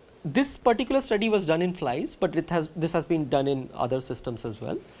this particular study was done in flies, but this has been done in other systems as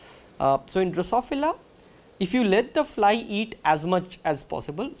well. So in Drosophila, if you let the fly eat as much as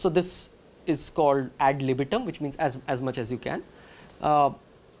possible, so this is called ad libitum, which means as much as you can,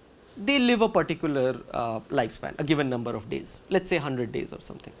 they live a particular lifespan, a given number of days, let's say 100 days or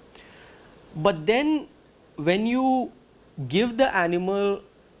something. But then when you give the animal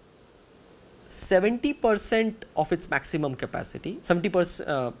 70% of its maximum capacity,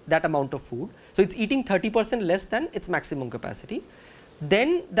 70% that amount of food, so it's eating 30% less than its maximum capacity,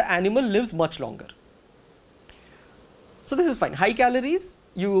 then the animal lives much longer. So this is fine. High calories,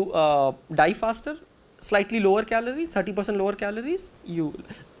 you die faster. Slightly lower calories, 30% lower calories,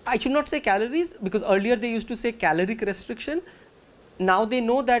 I should not say calories, because earlier they used to say caloric restriction. Now they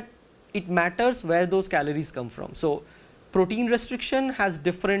know that it matters where those calories come from. So protein restriction has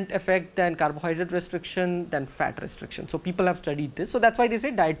different effect than carbohydrate restriction, than fat restriction. So people have studied this. So that's why they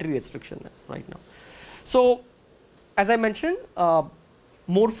say dietary restriction right now. So as I mentioned,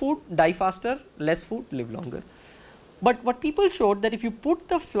 more food, die faster, less food, live longer. But what people showed that if you put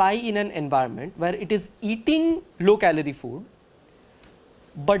the fly in an environment where it is eating low calorie food,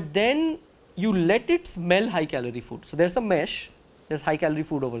 but then you let it smell high calorie food. So there's a mesh, there's high calorie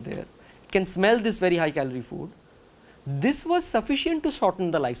food over there. It can smell this very high calorie food. This was sufficient to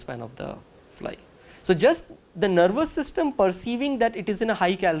shorten the lifespan of the fly. So just the nervous system perceiving that it is in a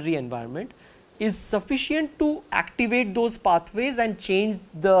high calorie environment is sufficient to activate those pathways and change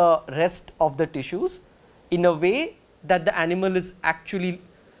the rest of the tissues in a way that the animal is actually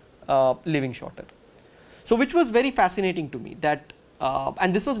living shorter. So which was very fascinating to me, that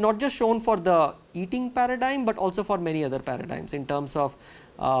and this was not just shown for the eating paradigm, but also for many other paradigms in terms of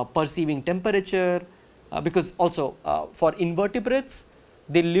perceiving temperature, because also for invertebrates,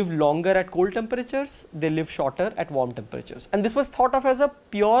 they live longer at cold temperatures, they live shorter at warm temperatures. And this was thought of as a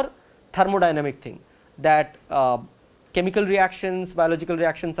pure thermodynamic thing, that chemical reactions, biological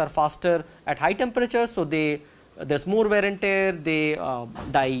reactions are faster at high temperatures, so there's more wear and tear, they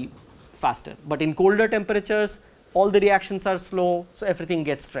die faster. But in colder temperatures, all the reactions are slow, so everything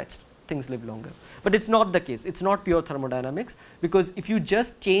gets stretched, things live longer. But it's not the case, it's not pure thermodynamics, because if you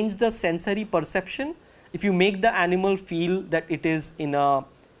just change the sensory perception, if you make the animal feel that it is in a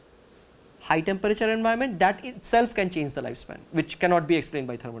high temperature environment, that itself can change the lifespan, which cannot be explained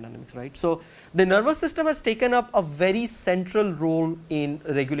by thermodynamics, right. So, the nervous system has taken up a very central role in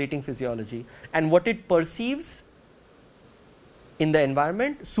regulating physiology, and what it perceives in the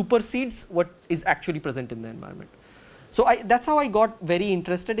environment supersedes what is actually present in the environment. So, that is how I got very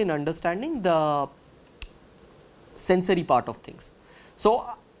interested in understanding the sensory part of things. So,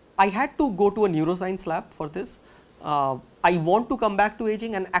 I had to go to a neuroscience lab for this. I want to come back to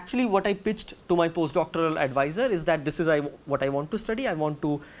aging, and actually what I pitched to my postdoctoral advisor is that this is what I want to study. I want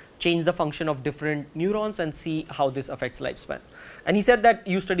to change the function of different neurons and see how this affects lifespan. And he said that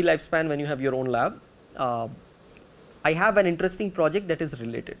you study lifespan when you have your own lab. I have an interesting project that is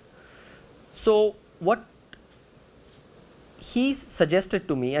related. So, what he suggested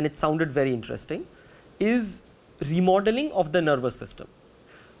to me, and it sounded very interesting, is remodeling of the nervous system.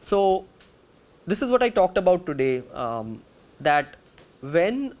 So, this is what I talked about today, that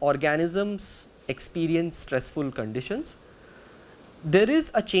when organisms experience stressful conditions, there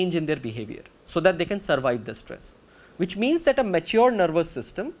is a change in their behavior so that they can survive the stress, which means that a mature nervous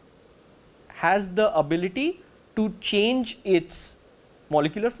system has the ability to change its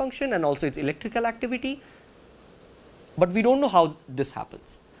molecular function and also its electrical activity, but we do not know how this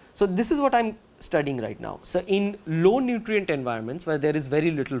happens. So, this is what I am studying right now. So, in low nutrient environments where there is very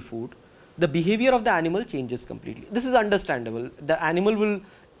little food, the behavior of the animal changes completely. This is understandable. The animal will,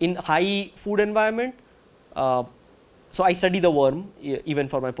 in high food environment, so I study the worm even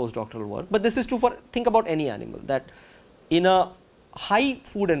for my postdoctoral work, but this is true for, think about any animal, that in a high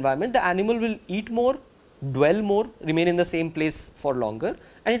food environment the animal will eat more, dwell more, remain in the same place for longer,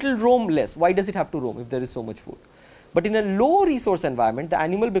 and it will roam less. Why does it have to roam if there is so much food? But in a low resource environment, the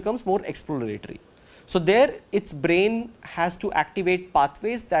animal becomes more exploratory. So, there its brain has to activate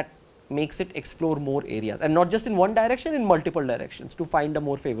pathways that makes it explore more areas, and not just in one direction, in multiple directions to find a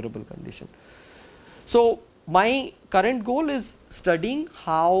more favorable condition. So, my current goal is studying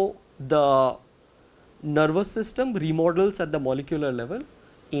how the nervous system remodels at the molecular level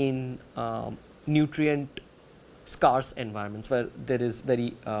in nutrient scarce environments where there is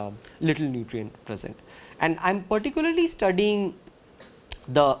very little nutrient present. And I am particularly studying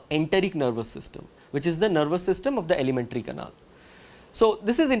the enteric nervous system, which is the nervous system of the alimentary canal. So,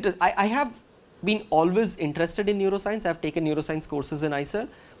 this is interesting. I have been always interested in neuroscience. I have taken neuroscience courses in IISER,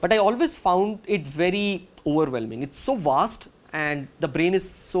 but I always found it very overwhelming. It is so vast and the brain is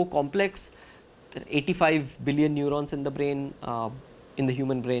so complex. There are 85 billion neurons in the brain, in the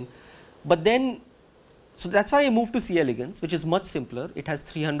human brain. But then, so that is why I moved to C. elegans, which is much simpler. It has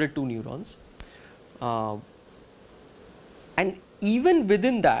 302 neurons. And even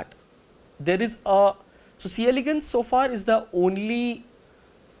within that, there is a, so C. elegans so far is the only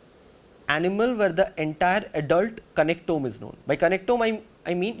animal where the entire adult connectome is known. By connectome,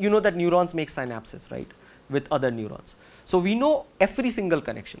 I mean, you know that neurons make synapses, right, with other neurons. So, we know every single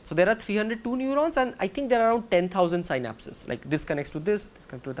connection. So, there are 302 neurons, and I think there are around 10,000 synapses, like this connects to this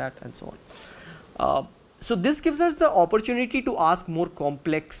connects to that, and so on. So, this gives us the opportunity to ask more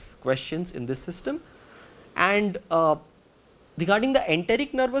complex questions in this system. And regarding the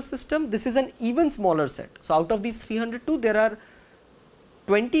enteric nervous system, this is an even smaller set. So, out of these 302, there are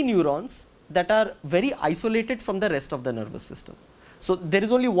 20 neurons that are very isolated from the rest of the nervous system. So, there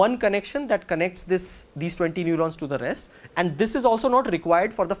is only one connection that connects these 20 neurons to the rest, and this is also not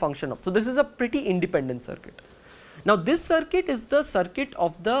required for the function of. So, this is a pretty independent circuit. Now, this circuit is the circuit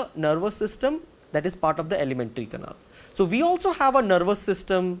of the nervous system that is part of the alimentary canal. So, we also have a nervous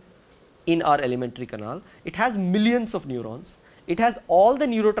system in our alimentary canal. It has millions of neurons. It has all the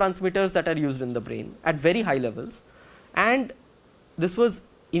neurotransmitters that are used in the brain at very high levels, and this was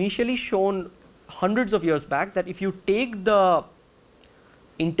initially shown hundreds of years back that if you take the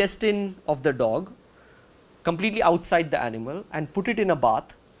intestine of the dog completely outside the animal and put it in a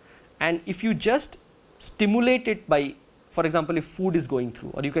bath, and if you just stimulate it by, for example, if food is going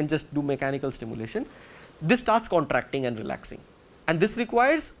through, or you can just do mechanical stimulation, this starts contracting and relaxing, and this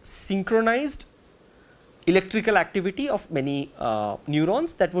requires synchronized electrical activity of many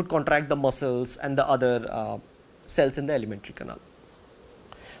neurons that would contract the muscles and the other cells in the alimentary canal.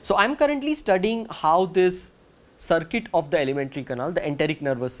 So, I am currently studying how this circuit of the alimentary canal, the enteric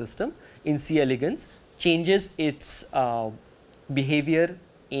nervous system in C. elegans, changes its behavior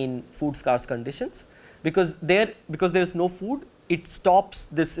in food scarce conditions, because there is no food, it stops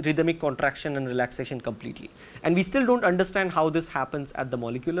this rhythmic contraction and relaxation completely, and we still do not understand how this happens at the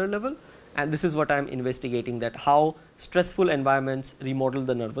molecular level, and this is what I am investigating, that how stressful environments remodel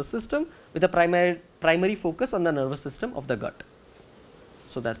the nervous system with a primary focus on the nervous system of the gut.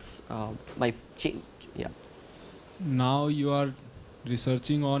 So, that is my change. Yeah. Now you are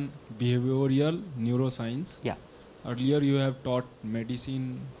researching on behavioral neuroscience. Yeah. Earlier you have taught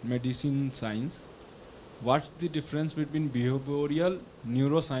medicine science. What's the difference between behavioral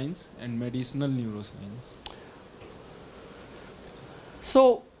neuroscience and medicinal neuroscience?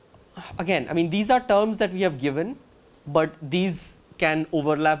 So again, I mean, these are terms that we have given, but these can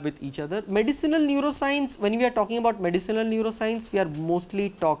overlap with each other. Medicinal neuroscience, when we are talking about medicinal neuroscience, we are mostly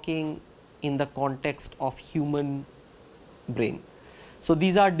talking in the context of human brain. So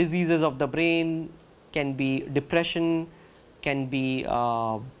these are diseases of the brain, can be depression, can be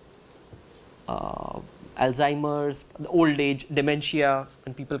Alzheimer's, old age, dementia,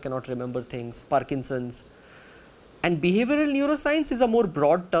 and people cannot remember things, Parkinson's. And behavioral neuroscience is a more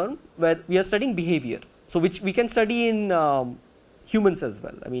broad term where we are studying behavior. So which we can study in humans as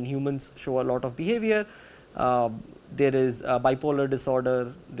well. I mean, humans show a lot of behavior. There is bipolar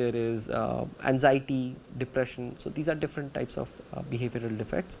disorder, there is anxiety, depression. So these are different types of behavioral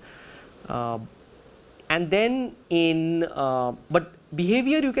defects. And then but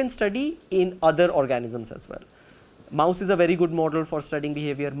behavior you can study in other organisms as well. Mouse is a very good model for studying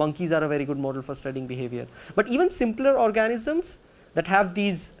behavior. Monkeys are a very good model for studying behavior. But even simpler organisms that have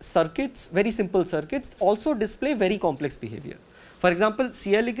these circuits, very simple circuits, also display very complex behavior. For example,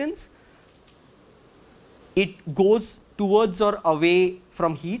 C. elegans, it goes towards or away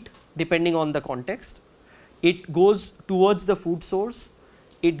from heat depending on the context. It goes towards the food source.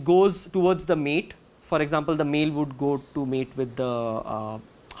 It goes towards the mate. For example, the male would go to mate with the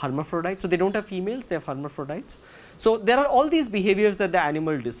hermaphrodite. So they don't have females, they have hermaphrodites. So there are all these behaviors that the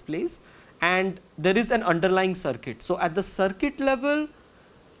animal displays, and there is an underlying circuit. So at the circuit level,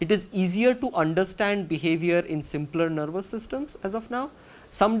 it is easier to understand behavior in simpler nervous systems as of now.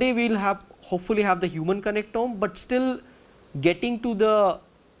 Someday we will hopefully have the human connectome, but still getting to the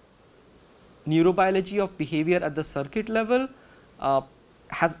neurobiology of behavior at the circuit level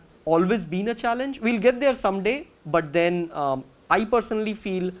has always been a challenge. We will get there someday, but then I personally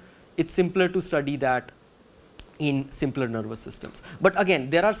feel it's simpler to study that in simpler nervous systems. But again,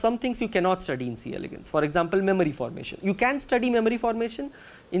 there are some things you cannot study in C. elegans. For example, memory formation. You can study memory formation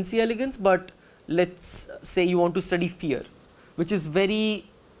in C. elegans, but let's say you want to study fear, which is very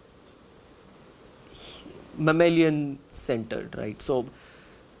mammalian centered, right? So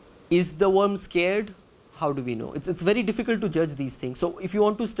is the worm scared? How do we know? It's very difficult to judge these things. So if you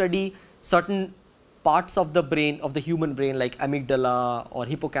want to study certain parts of the brain, of the human brain, like amygdala or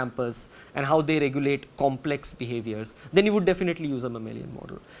hippocampus, and how they regulate complex behaviors, then you would definitely use a mammalian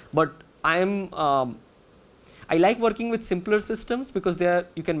model. But I like working with simpler systems because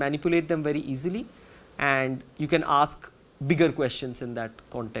you can manipulate them very easily, and you can ask bigger questions in that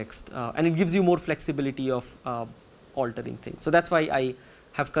context, and it gives you more flexibility of altering things. So that's why I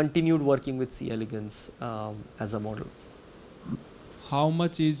have continued working with C. elegans as a model. How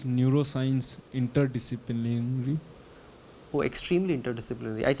much is neuroscience interdisciplinary? Oh, extremely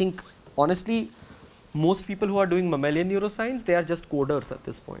interdisciplinary. I think honestly, most people who are doing mammalian neuroscience, they are just coders at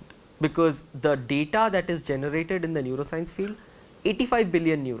this point, because the data that is generated in the neuroscience field, 85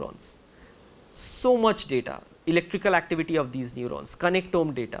 billion neurons, so much data, electrical activity of these neurons,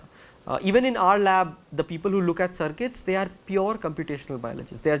 connectome data. Even in our lab, the people who look at circuits, they are pure computational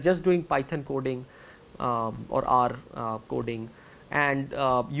biologists. They are just doing Python coding or R coding, and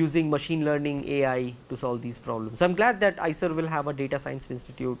using machine learning AI to solve these problems. So I'm glad that IISER will have a data science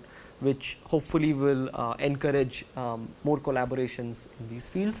institute which hopefully will encourage more collaborations in these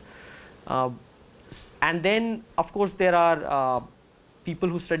fields. And then of course there are people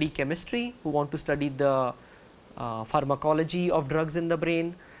who study chemistry, who want to study the pharmacology of drugs in the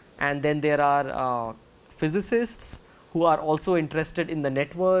brain, and then there are physicists who are also interested in the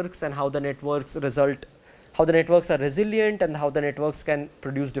networks and how the networks are resilient and how the networks can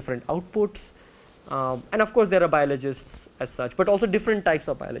produce different outputs. And of course there are biologists as such, but also different types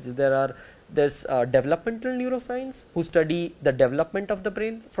of biologists. There's developmental neuroscience, who study the development of the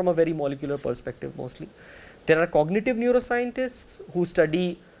brain from a very molecular perspective mostly. There are cognitive neuroscientists who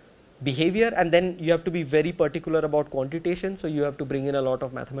study behavior, and then you have to be very particular about quantitation, so you have to bring in a lot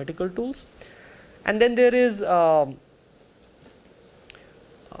of mathematical tools. And then there is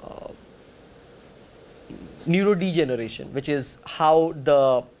neurodegeneration, which is how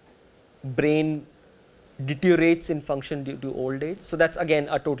the brain deteriorates in function due to old age. So that's again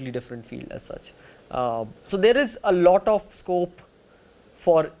a totally different field as such. So there is a lot of scope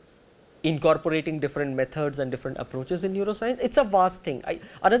for incorporating different methods and different approaches in neuroscience. It's a vast thing.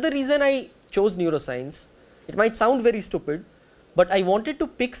 Another reason I chose neuroscience, it might sound very stupid, but I wanted to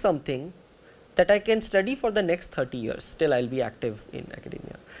pick something that I can study for the next 30 years till I'll be active in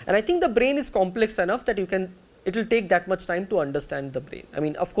academia. And I think the brain is complex enough that you can it will take that much time to understand the brain. I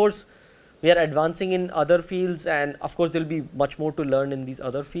mean, of course, we are advancing in other fields, and of course there will be much more to learn in these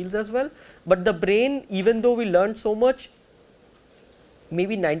other fields as well. But the brain, even though we learned so much,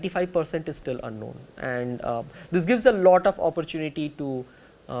 maybe 95% is still unknown, and this gives a lot of opportunity to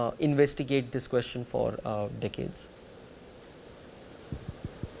investigate this question for decades.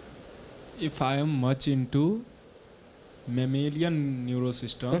 If I am much into mammalian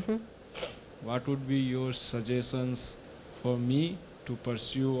neurosystem, what would be your suggestions for me to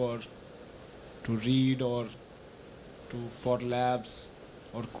pursue, or to read, or for labs,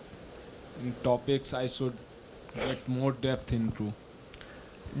 or topics I should get more depth into?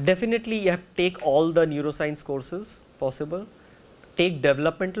 Definitely you have to take all the neuroscience courses possible. Take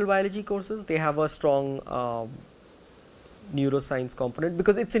developmental biology courses, they have a strong neuroscience component,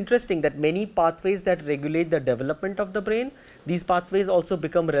 because it's interesting that many pathways that regulate the development of the brain, these pathways also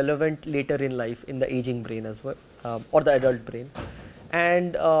become relevant later in life in the aging brain as well, or the adult brain.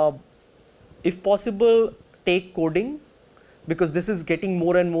 And if possible, take coding, because this is getting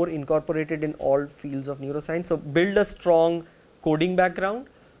more and more incorporated in all fields of neuroscience. So build a strong coding background,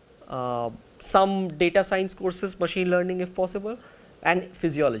 some data science courses, machine learning if possible, and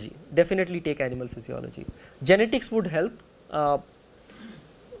physiology. Definitely take animal physiology. Genetics would help.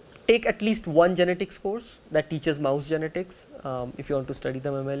 Take at least one genetics course that teaches mouse genetics if you want to study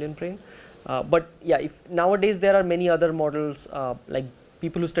the mammalian brain. But yeah, if nowadays there are many other models like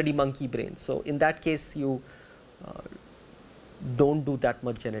people who study monkey brains. So in that case, you don't do that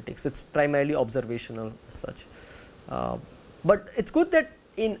much genetics. It's primarily observational as such. But it's good that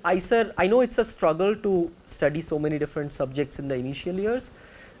in IISER, I know it's a struggle to study so many different subjects in the initial years.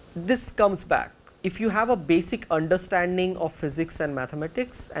 This comes back. If you have a basic understanding of physics and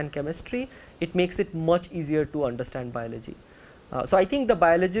mathematics and chemistry, it makes it much easier to understand biology. So I think the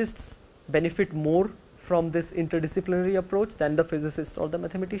biologists benefit more from this interdisciplinary approach than the physicists or the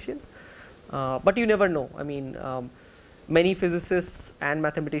mathematicians. But you never know. I mean, many physicists and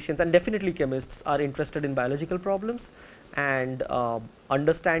mathematicians, and definitely chemists, are interested in biological problems, and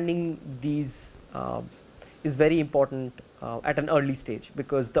understanding these is very important at an early stage,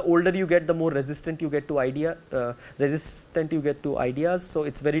 because the older you get, the more resistant you get to ideas. So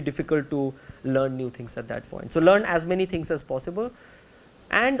it's very difficult to learn new things at that point. So learn as many things as possible,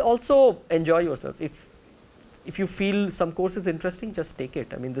 and also enjoy yourself. If you feel some course is interesting, just take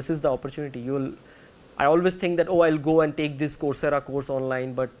it. I mean, this is the opportunity. I always think that, oh, I'll go and take this Coursera course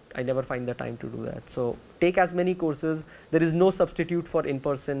online, but I never find the time to do that. So take as many courses. There is no substitute for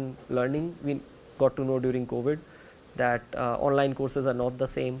in-person learning. We got to know during COVID that online courses are not the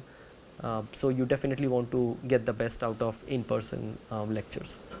same. So you definitely want to get the best out of in-person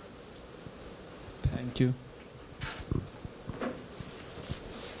lectures. Thank you.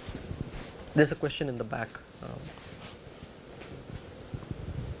 There's a question in the back.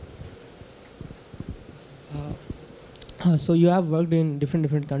 So you have worked in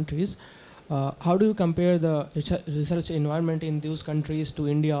different countries. How do you compare the research environment in those countries to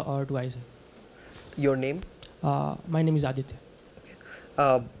India or to IISER? Your name? My name is Aditya.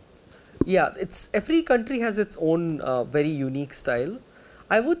 Okay. Yeah, every country has its own very unique style.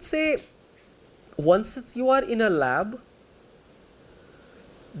 I would say once you are in a lab,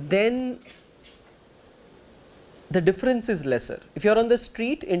 then the difference is lesser. If you are on the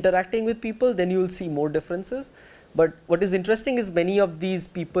street interacting with people, then you will see more differences. But what is interesting is many of these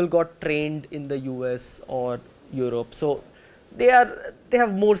people got trained in the US or Europe, so they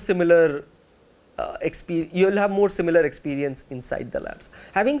have more similar experience. You will have more similar experience inside the labs.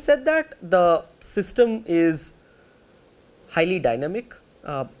 Having said that, the system is highly dynamic.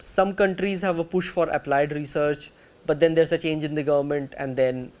 Some countries have a push for applied research, but then there's a change in the government, and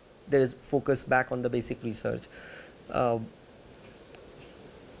then there is focus back on the basic research.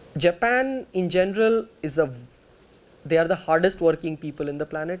 Japan in general they are the hardest working people in the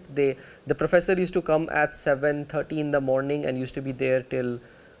planet. The professor used to come at 7:30 in the morning and used to be there till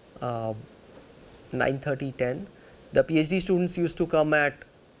 9:30, 10. The PhD students used to come at,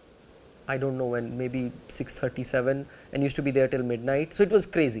 I don't know when, maybe 6:30, 7, and used to be there till midnight. So it was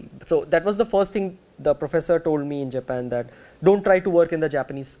crazy. So that was the first thing the professor told me in Japan, that don't try to work in the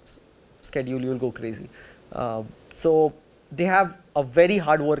Japanese schedule, you will go crazy. So they have a very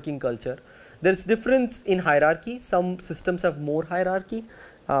hard working culture. There is difference in hierarchy. Some systems have more hierarchy.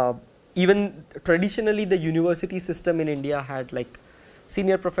 Even traditionally the university system in India had like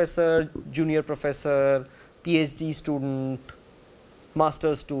senior professor, junior professor, PhD student,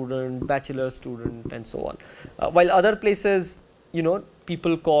 master student, bachelor student, and so on. While other places,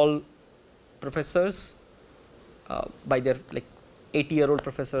 people call professors by their 80-year-old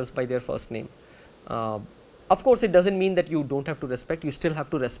professors by their first name. Of course, it does not mean that you do not have to respect, you still have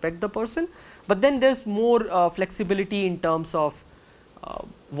to respect the person, but then there is more flexibility in terms of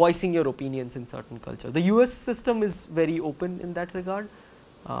voicing your opinions in certain culture. The US system is very open in that regard,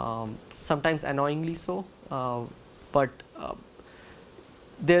 sometimes annoyingly so, but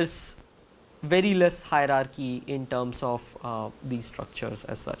there is very less hierarchy in terms of these structures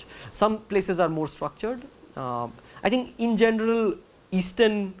as such. Some places are more structured. I think in general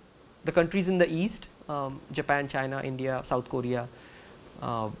the countries in the East, Japan, China, India, South Korea,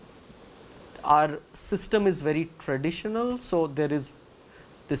 our system is very traditional, so there is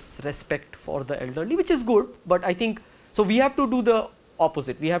this respect for the elderly, which is good, but I think, so we have to do the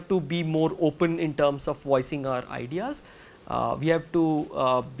opposite. We have to be more open in terms of voicing our ideas. We have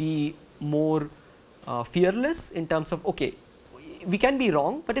to be more fearless in terms of, okay, we can be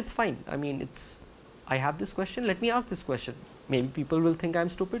wrong, but it's fine. I mean, I have this question, let me ask this question. Maybe people will think I'm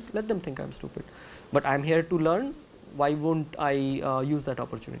stupid, let them think I'm stupid. But I'm here to learn, why won't I use that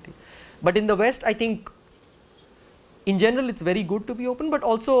opportunity? But in the West, I think in general it's very good to be open, but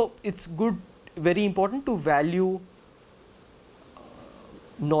also it's good, very important to value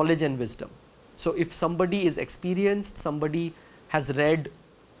knowledge and wisdom. So if somebody is experienced, somebody has read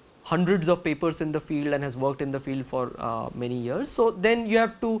hundreds of papers in the field and has worked in the field for many years, so then you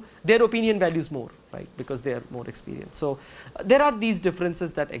have to, their opinion values more, right, because they are more experienced. So there are these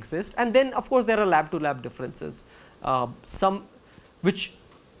differences that exist, and then of course there are lab to lab differences, some which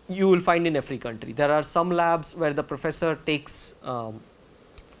you will find in every country. There are some labs where the professor takes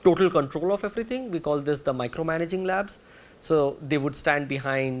total control of everything. We call this the micromanaging labs. So they would stand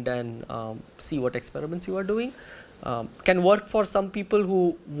behind and see what experiments you are doing. Can work for some people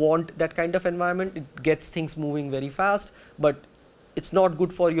who want that kind of environment. It gets things moving very fast, but it's not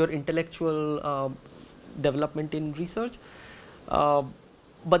good for your intellectual development in research.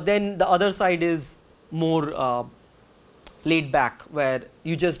 But then the other side is more laid back, where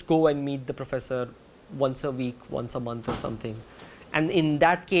you just go and meet the professor once a week, once a month or something, and in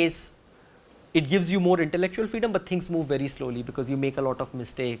that case it gives you more intellectual freedom, but things move very slowly because you make a lot of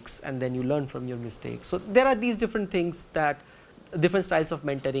mistakes and then you learn from your mistakes. So there are these different things, that different styles of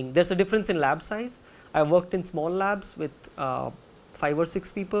mentoring. There's a difference in lab size. I worked in small labs with 5 or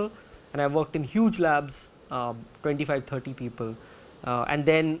 6 people, and I worked in huge labs, 25, 30 people, and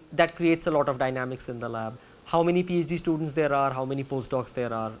then that creates a lot of dynamics in the lab. How many PhD students there are, how many postdocs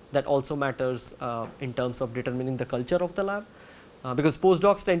there are, that also matters in terms of determining the culture of the lab. Because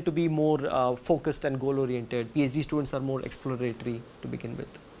postdocs tend to be more focused and goal oriented, PhD students are more exploratory to begin with.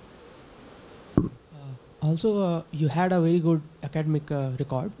 Also, you had a very good academic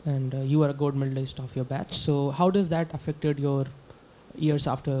record, and you were a gold medalist of your batch. So how does that affected your years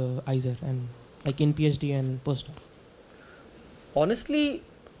after IISER, and like in PhD and postdoc? Honestly,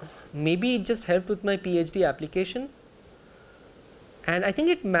 maybe it just helped with my PhD application. And I think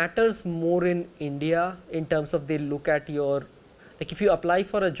it matters more in India in terms of they look at your, like if you apply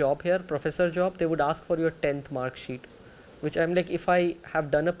for a job here, professor job, they would ask for your 10th mark sheet, which I'm like, if I have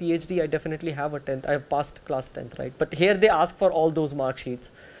done a PhD, I definitely have a 10th, I have passed class 10th, right? But here they ask for all those mark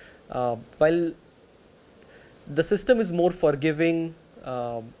sheets. While the system is more forgiving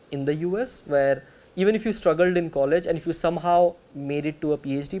in the US, where even if you struggled in college and if you somehow made it to a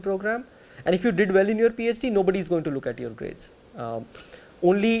PhD program, and if you did well in your PhD, nobody is going to look at your grades.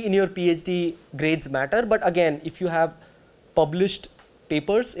 Only in your PhD grades matter, but again, if you have published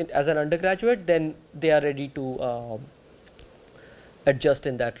papers as an undergraduate, then they are ready to adjust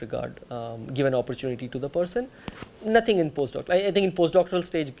in that regard, give an opportunity to the person. Nothing in postdoc. I think in postdoctoral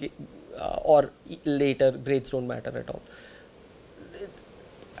stage or later, grades don't matter at all.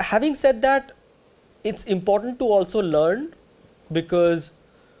 Having said that, it's important to also learn, because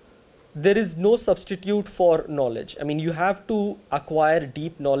there is no substitute for knowledge. I mean, you have to acquire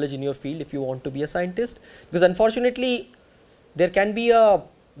deep knowledge in your field if you want to be a scientist, because unfortunately there can be a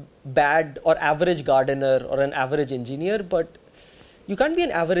bad or average gardener or an average engineer, but you can't be an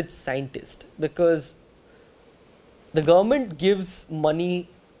average scientist, because the government gives money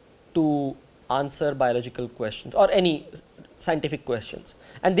to answer biological questions or any scientific questions,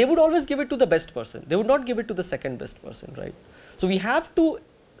 and they would always give it to the best person. They would not give it to the second best person, right? So we have to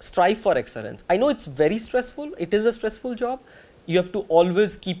strive for excellence. I know it's very stressful. It is a stressful job. You have to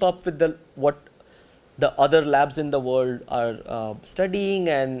always keep up with what the other labs in the world are studying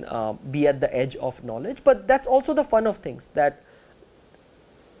and be at the edge of knowledge. But that's also the fun of things, that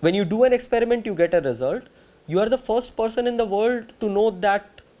when you do an experiment, you get a result. You are the first person in the world to know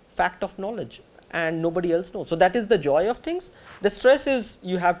that fact of knowledge, and nobody else knows. So that is the joy of things. The stress is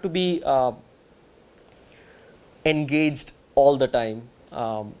you have to be engaged all the time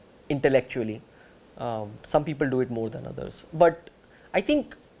intellectually. Some people do it more than others, but I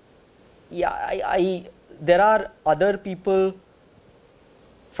think, yeah, there are other people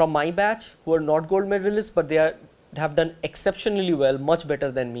from my batch who are not gold medalists, but they have done exceptionally well, much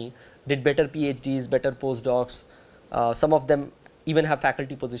better than me, did better PhDs, better postdocs. Some of them even have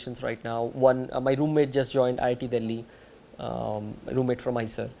faculty positions right now. One, my roommate just joined IIT Delhi, roommate from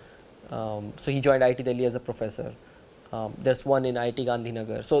IISER. So he joined IIT Delhi as a professor. There's one in IIT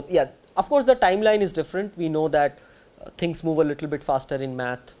Gandhinagar. So yeah, of course the timeline is different. We know that things move a little bit faster in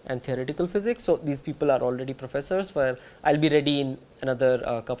math and theoretical physics. So these people are already professors, where I'll be ready in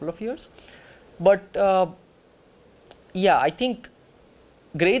another couple of years. But yeah, I think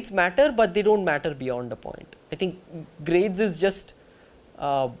grades matter, but they don't matter beyond a point. I think grades is just,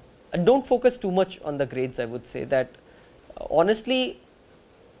 don't focus too much on the grades. I would say that honestly,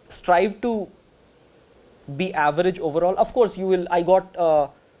 strive to be average overall. Of course, you will. I got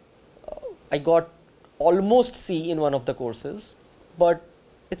almost C in one of the courses, but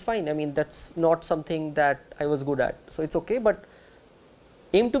it's fine. I mean, that's not something that I was good at, so it's okay. But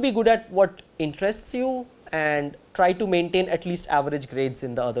aim to be good at what interests you and try to maintain at least average grades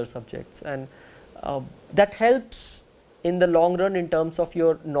in the other subjects, and that helps in the long run in terms of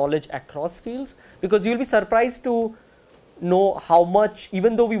your knowledge across fields, because you will be surprised to know how much,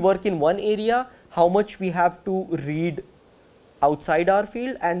 even though we work in one area, how much we have to read outside our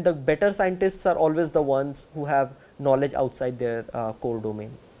field, and the better scientists are always the ones who have knowledge outside their core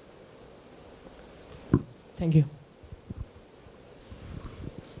domain. Thank you.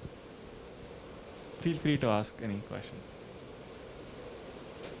 Feel free to ask any questions.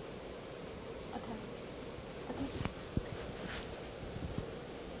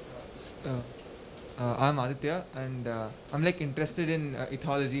 I'm Aditya, and I'm like interested in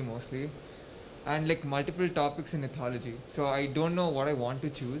ethology mostly, and like multiple topics in ethology. So I don't know what I want to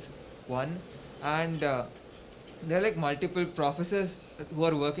choose. One, and there are like multiple professors who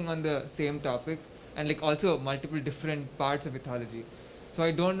are working on the same topic, and like also multiple different parts of ethology. So I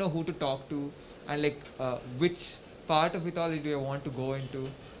don't know who to talk to, and like which part of ethology do I want to go into,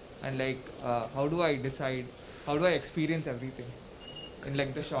 and like how do I decide, how do I experience everything in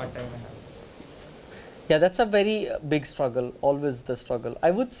like the short time I have. Yeah, that's a very big struggle, always the struggle.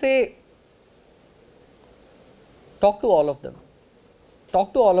 I would say talk to all of them.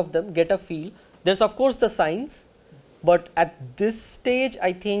 Talk to all of them, get a feel. There's of course the science, but at this stage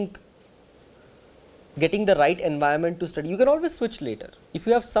I think getting the right environment to study, you can always switch later. If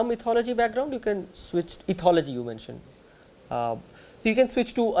you have some ethology background, you can switch, ethology you mentioned. So you can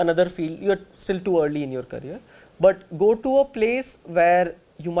switch to another field, you are still too early in your career, but go to a place where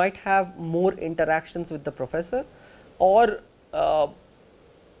you might have more interactions with the professor, or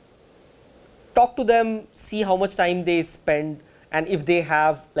talk to them, see how much time they spend, and if they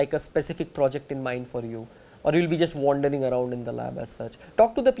have like a specific project in mind for you, or you will be just wandering around in the lab as such.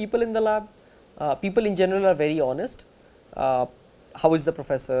 Talk to the people in the lab. People in general are very honest. How is the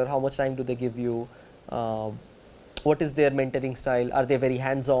professor? How much time do they give you? What is their mentoring style? Are they very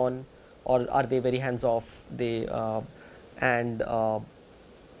hands-on, or are they very hands-off? And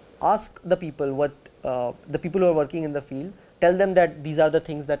ask the people what the people who are working in the field. Tell them that these are the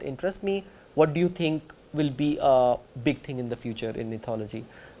things that interest me. What do you think will be a big thing in the future in ethology?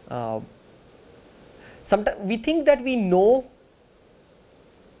 Sometimes we think that we know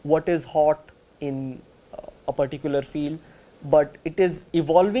what is hot in a particular field, but it is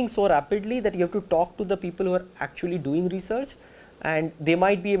evolving so rapidly that you have to talk to the people who are actually doing research, and they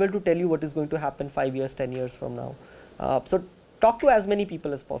might be able to tell you what is going to happen 5 years, 10 years from now. So talk to as many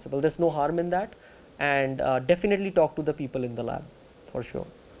people as possible. There's no harm in that, and definitely talk to the people in the lab for sure.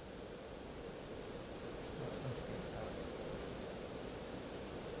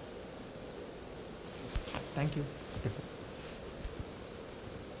 Thank you.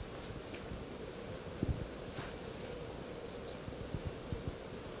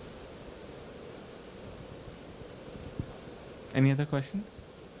 Any other questions?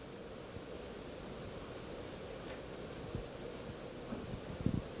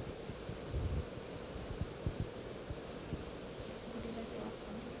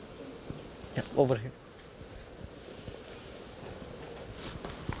 Yeah, over here.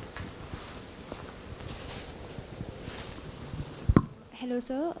 Hello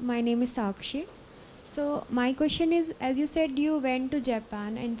sir, my name is Sakshi. So my question is, as you said you went to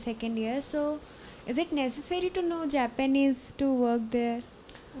Japan in second year, so is it necessary to know Japanese to work there?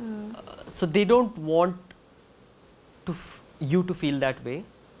 So they don't want to you to feel that way,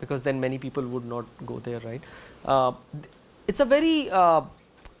 because then many people would not go there, right? It's a very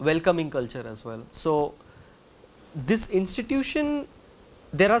welcoming culture as well. So this institution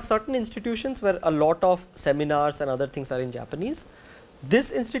there are certain institutions where a lot of seminars and other things are in Japanese.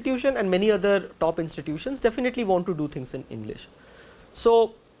 This institution and many other top institutions definitely want to do things in English.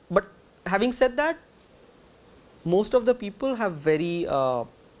 So, but having said that, most of the people have very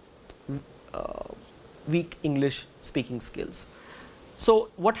weak English speaking skills. So,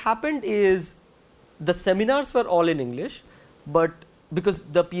 what happened is the seminars were all in English, but because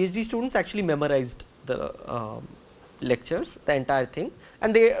the PhD students actually memorized the lectures, the entire thing,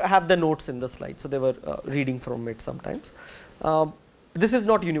 and they have the notes in the slide, so they were reading from it sometimes. This is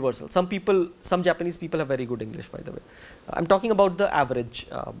not universal. Some people, some Japanese people have very good English, by the way. I am talking about the average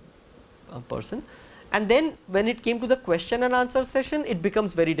person. And then when it came to the question and answer session, it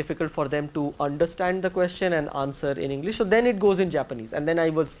becomes very difficult for them to understand the question and answer in English. So then it goes in Japanese, and then I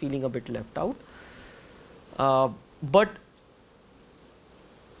was feeling a bit left out. But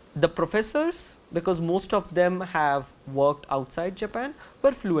the professors, because most of them have worked outside Japan,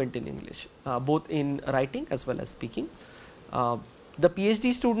 were fluent in English, both in writing as well as speaking. The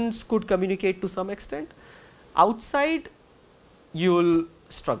PhD students could communicate to some extent. Outside, you will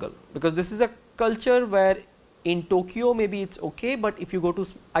struggle, because this is a culture where in Tokyo maybe it's okay, but if you go to,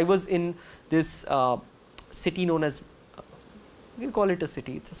 I was in this city known as, you can call it a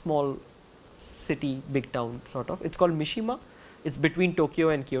city, it's a small city, big town sort of, it's called Mishima, it's between Tokyo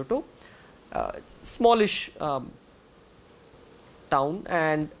and Kyoto, it's a smallish town,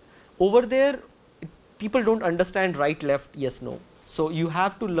 and over there people don't understand right, left, yes, no. So you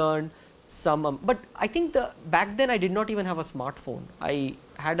have to learn some, but I think back then I did not even have a smartphone. I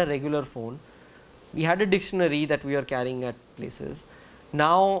had a regular phone. We had a dictionary that we were carrying at places.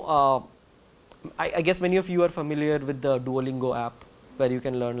 Now, I guess many of you are familiar with the Duolingo app where you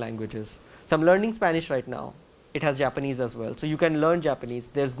can learn languages. So I'm learning Spanish right now. It has Japanese as well. So you can learn Japanese.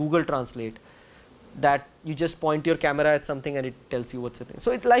 There's Google Translate that you just point your camera at something and it tells you what's happening.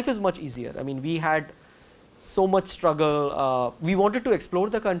 So life is much easier. I mean, we had so much struggle. We wanted to explore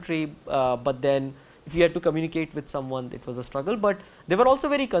the country, but then if you had to communicate with someone, it was a struggle. But they were also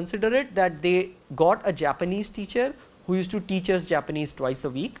very considerate that they got a Japanese teacher who used to teach us Japanese twice a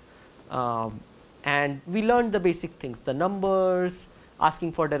week. And we learned the basic things, the numbers,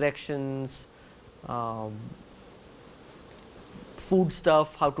 asking for directions, food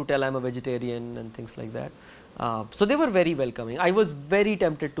stuff, how to tell I'm a vegetarian and things like that. So they were very welcoming. I was very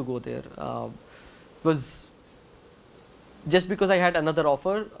tempted to go there. Was just because I had another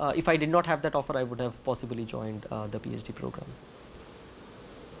offer. If I did not have that offer, I would have possibly joined the PhD program.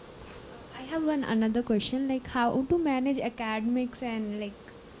 I have another question, like how to manage academics and like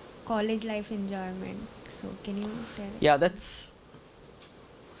college life enjoyment. So can you tell? Yeah, that's,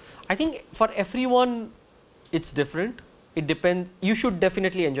 I think for everyone it's different. It depends. You should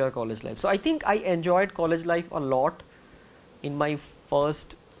definitely enjoy college life. So I think I enjoyed college life a lot in my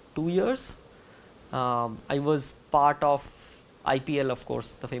first 2 years. I was part of IPL, of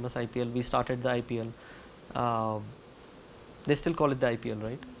course, the famous IPL. We started the IPL. They still call it the IPL,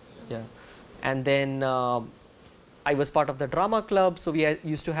 right? Yeah. And then I was part of the drama club. So we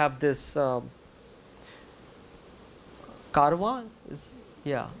used to have this Karwa.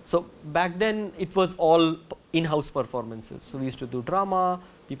 Yeah. So back then it was all in-house performances. So we used to do drama,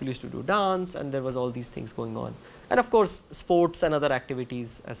 people used to do dance, and there was all these things going on. And of course, sports and other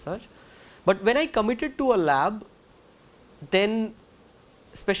activities as such. But when I committed to a lab, then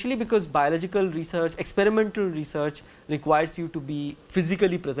especially because biological research, experimental research requires you to be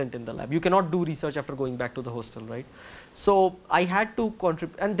physically present in the lab. You cannot do research after going back to the hostel, right? So I had to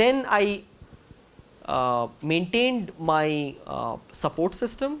contribute, and then I maintained my support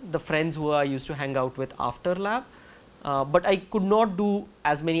system, the friends who I used to hang out with after lab, but I could not do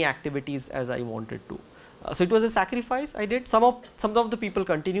as many activities as I wanted to. So it was a sacrifice I did. Some of the people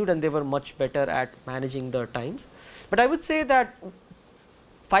continued and they were much better at managing the times. But I would say that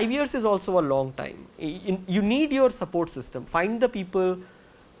 5 years is also a long time. You need your support system. Find the people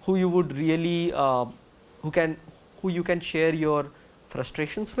who you would really, who you can share your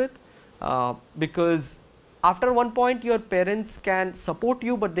frustrations with, because after one point your parents can support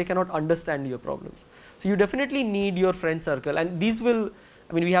you, but they cannot understand your problems. So you definitely need your friend circle, and these will,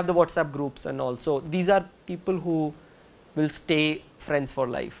 I mean, we have the WhatsApp groups, and also these are people who will stay friends for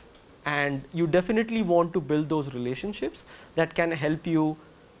life, and you definitely want to build those relationships that can help you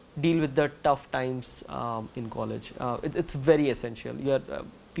deal with the tough times in college. It's very essential.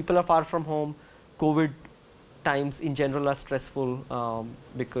 People are far from home. COVID times in general are stressful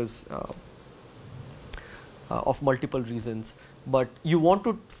because of multiple reasons, but you want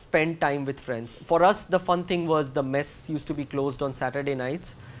to spend time with friends. For us, the fun thing was the mess used to be closed on Saturday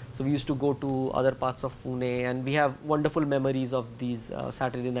nights, So we used to go to other parts of Pune, and we have wonderful memories of these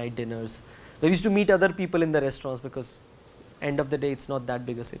Saturday night dinners. We used to meet other people in the restaurants because end of the day it's not that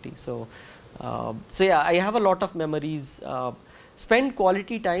big a city. So yeah, I have a lot of memories. Spend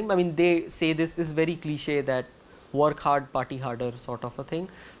quality time. I mean, they say this is very cliche that work hard, party harder sort of a thing.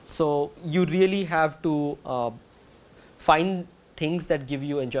 So you really have to find things that give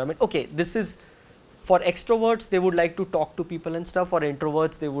you enjoyment. Okay, this is for extroverts, they would like to talk to people and stuff. For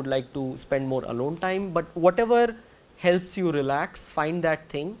introverts, they would like to spend more alone time. But whatever helps you relax, find that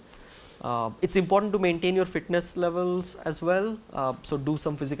thing. It's important to maintain your fitness levels as well. So do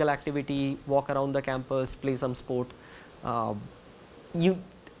some physical activity, walk around the campus, play some sport.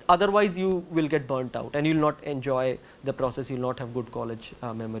 Otherwise you will get burnt out and you will not enjoy the process, you will not have good college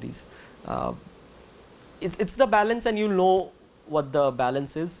memories. It's the balance, and you know what the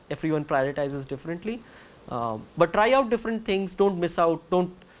balance is. Everyone prioritizes differently, but try out different things, don't miss out,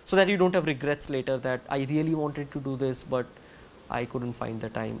 so that you don't have regrets later that I really wanted to do this but I couldn't find the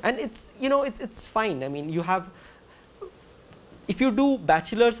time. And it's fine. I mean, if you do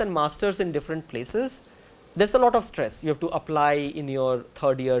bachelor's and master's in different places, there's a lot of stress. You have to apply in your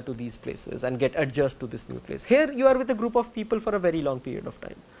third year to these places and adjust to this new place. Here you are with a group of people for a very long period of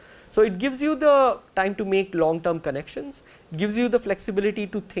time. So it gives you the time to make long-term connections, gives you the flexibility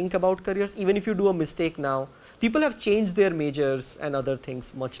to think about careers. Even if you do a mistake now, people have changed their majors and other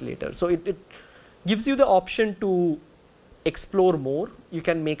things much later. So it gives you the option to explore more. You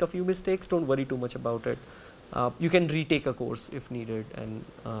can make a few mistakes, don't worry too much about it. You can retake a course if needed, and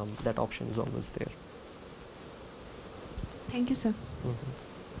that option is always there. Thank you, sir.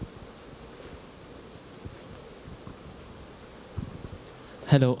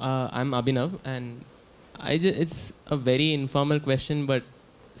 Hello, I'm Abhinav, and it's a very informal question, but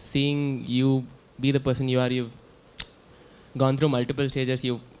seeing you be the person you are, you've gone through multiple stages,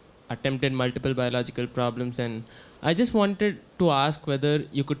 you've attempted multiple biological problems, and I just wanted to ask whether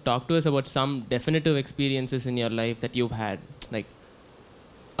you could talk to us about some definitive experiences in your life that you've had, like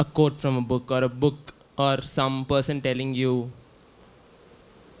a quote from a book or some person telling you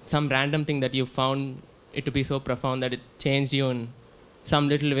some random thing that you found it to be so profound that it changed you in some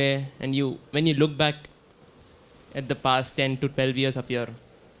little way, and when you look back at the past 10 to 12 years of your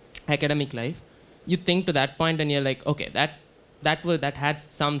academic life, you think to that point and you're like, okay, that had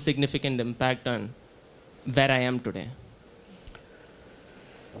some significant impact on where I am today.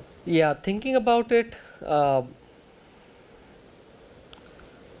 Yeah, thinking about it, I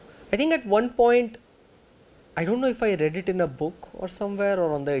think at one point, I don't know if I read it in a book or somewhere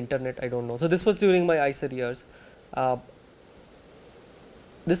or on the internet, I don't know. So this was during my IISER years.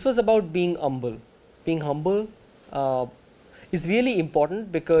 This was about being humble. Being humble is really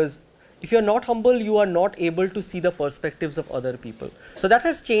important, because if you're not humble, you are not able to see the perspectives of other people. So that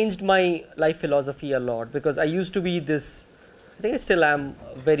has changed my life philosophy a lot, because I used to be this, I think I still am,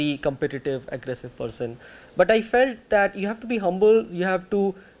 a very competitive, aggressive person. But I felt that you have to be humble, you have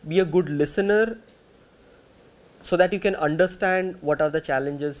to be a good listener, so that you can understand what are the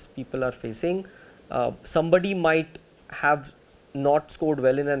challenges people are facing. Somebody might have not scored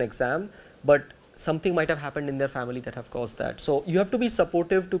well in an exam, but something might have happened in their family that have caused that. So you have to be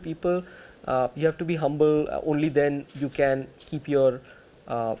supportive to people, you have to be humble, only then you can keep your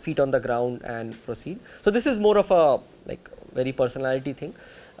feet on the ground and proceed. So this is more of a very personality thing.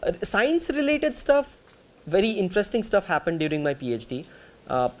 Science related stuff, very interesting stuff happened during my PhD.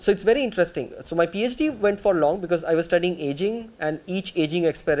 So it's very interesting. So my PhD went for long because I was studying aging, and each aging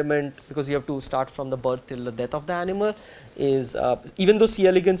experiment, because you have to start from the birth till the death of the animal, is even though C.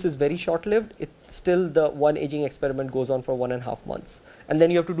 elegans is very short lived, it's still the one aging experiment goes on for 1.5 months, and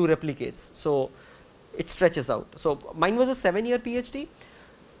then you have to do replicates. So it stretches out. So mine was a 7-year PhD,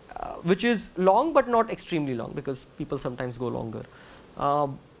 which is long but not extremely long, because people sometimes go longer.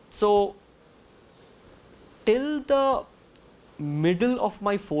 So till the middle of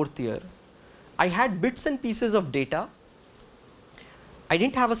my 4th year, I had bits and pieces of data. I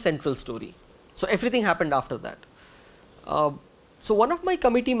didn't have a central story. So everything happened after that. So one of my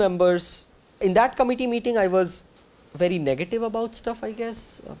committee members, in that committee meeting, I was very negative about stuff, I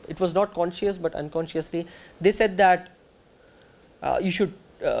guess. It was not conscious, but unconsciously. They said that you should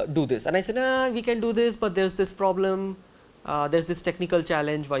do this. And I said, we can do this, but there's this problem. There's this technical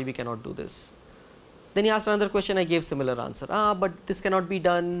challenge, why we cannot do this. Then he asked another question, I gave similar answer. But this cannot be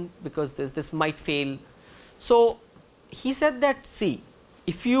done because this might fail. So he said that, see,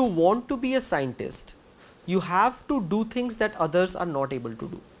 if you want to be a scientist, you have to do things that others are not able to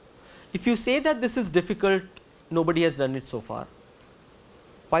do. If you say that this is difficult, nobody has done it so far,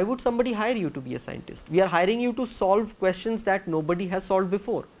 why would somebody hire you to be a scientist? We are hiring you to solve questions that nobody has solved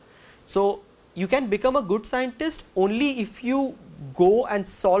before. So you can become a good scientist only if you go and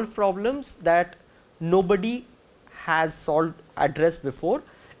solve problems that nobody has addressed before,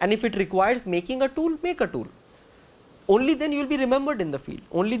 and if it requires making a tool, make a tool. Only then you will be remembered in the field.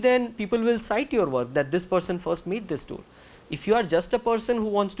 Only then people will cite your work that this person first made this tool. If you are just a person who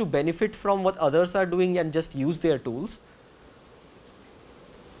wants to benefit from what others are doing and just use their tools,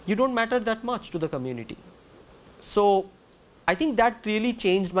 you don't matter that much to the community. So I think that really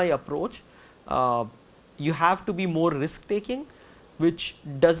changed my approach. You have to be more risk taking, which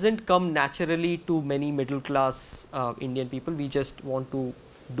doesn't come naturally to many middle class Indian people. We just want to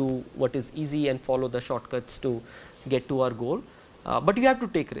do what is easy and follow the shortcuts to get to our goal. But you have to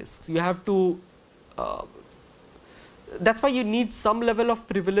take risks. You have to, that's why you need some level of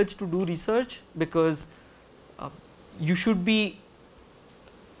privilege to do research, because you should be,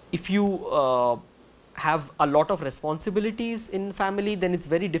 if you have a lot of responsibilities in family, then it's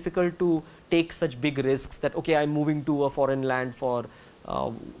very difficult to take such big risks that, okay, I'm moving to a foreign land for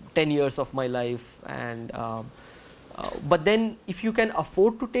 10 years of my life, and but then if you can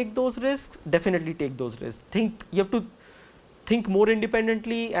afford to take those risks, definitely take those risks. You have to think more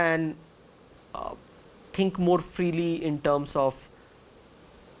independently and think more freely in terms of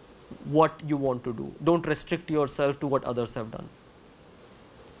what you want to do. Don't restrict yourself to what others have done.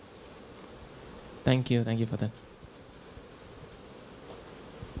 Thank you for that.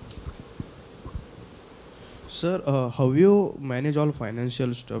 Sir, how you manage all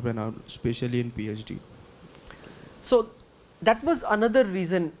financial stuff and especially in PhD? So that was another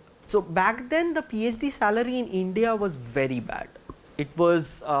reason. So back then the PhD salary in India was very bad. It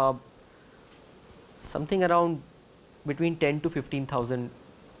was something around between 10 to 15,000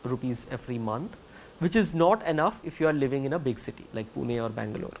 rupees every month, which is not enough if you are living in a big city like Pune or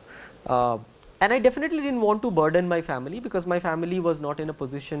Bangalore. And I definitely didn't want to burden my family, because my family was not in a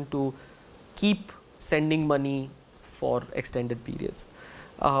position to keep sending money for extended periods.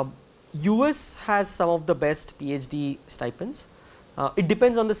 US has some of the best PhD stipends. It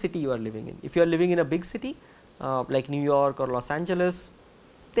depends on the city you are living in. If you are living in a big city like New York or Los Angeles,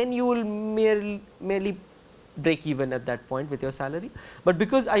 then you will merely break even at that point with your salary. But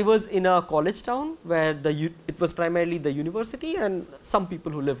because I was in a college town where it was primarily the university and some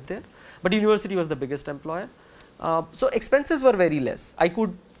people who lived there, but university was the biggest employer, so expenses were very less. I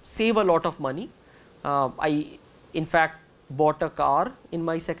could save a lot of money. I in fact bought a car in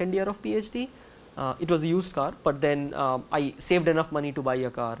my second year of PhD. It was a used car, but then I saved enough money to buy a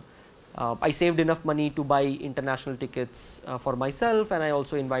car. I saved enough money to buy international tickets for myself, and I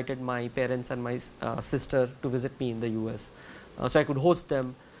also invited my parents and my sister to visit me in the US, so I could host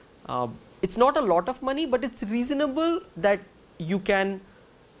them. It's not a lot of money, but it's reasonable that you can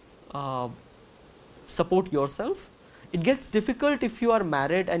support yourself. It gets difficult if you are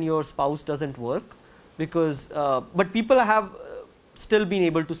married and your spouse doesn't work, because but people have still been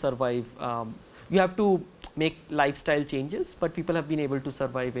able to survive. You have to make lifestyle changes, but people have been able to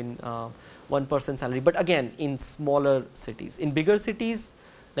survive in one person salary. But again, in smaller cities. In bigger cities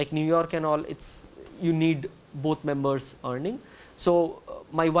like New York and all, you need both members earning. So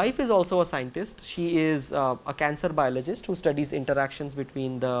my wife is also a scientist. She is a cancer biologist who studies interactions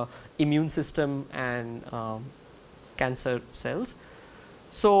between the immune system and cancer cells.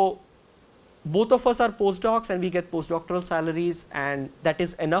 So both of us are postdocs and we get postdoctoral salaries, and that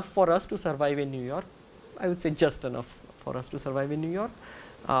is enough for us to survive in New York. I would say just enough for us to survive in New York.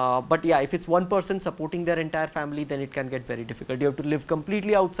 But yeah, if it's one person supporting their entire family, then it can get very difficult. You have to live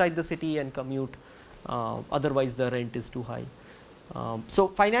completely outside the city and commute, otherwise the rent is too high. So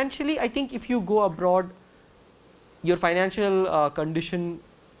financially, I think if you go abroad, your financial condition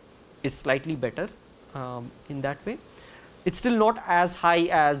is slightly better in that way. It's still not as high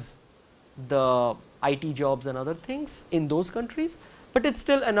as the IT jobs and other things in those countries, but it's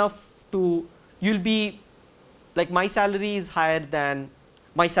still enough to, you'll be like, my salary is higher than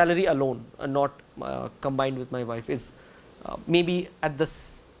my salary alone, not combined with my wife, is maybe at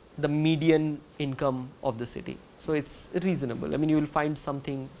the median income of the city. So it's reasonable. I mean, you will find some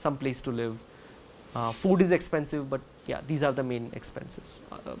place to live. Food is expensive, but yeah, these are the main expenses.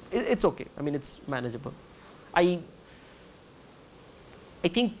 It's okay. I mean, it's manageable. I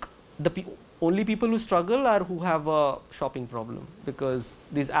think the only people who struggle are who have a shopping problem, because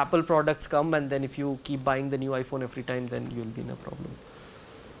these Apple products come, and then if you keep buying the new iPhone every time, then you'll be in a problem.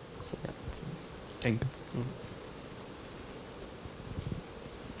 So yeah, that's it. Thank you.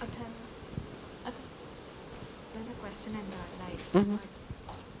 There's a question in the live.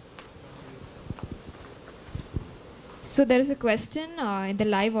 So there is a question in the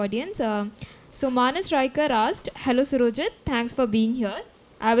live audience. So Manas Raikar asked, "Hello Surojit, thanks for being here.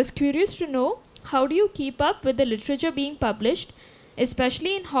 I was curious to know, how do you keep up with the literature being published,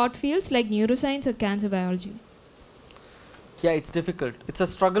 especially in hot fields like neuroscience or cancer biology? Yeah, it's difficult. It's a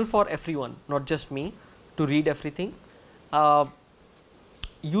struggle for everyone, not just me, to read everything.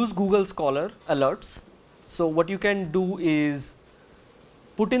 Use Google Scholar alerts. So what you can do is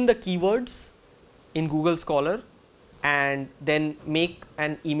put in the keywords in Google Scholar and then make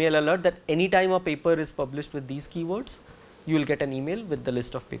an email alert that anytime a paper is published with these keywords, you will get an email with the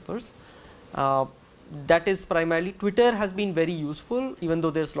list of papers. That is primarily. Twitter has been very useful, even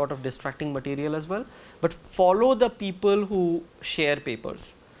though there's a lot of distracting material as well, but follow the people who share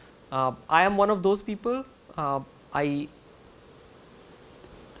papers. I am one of those people. I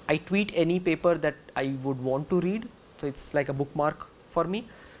tweet any paper that I would want to read, so it's like a bookmark for me,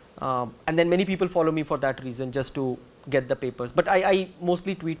 and then many people follow me for that reason, just to get the papers. But I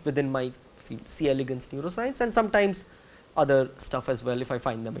mostly tweet within my field, C. elegans, neuroscience, and sometimes other stuff as well if I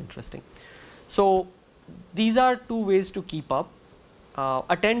find them interesting. So these are two ways to keep up.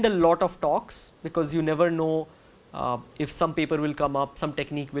 Attend a lot of talks, because you never know if some paper will come up, some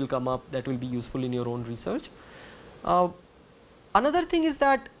technique will come up that will be useful in your own research. Another thing is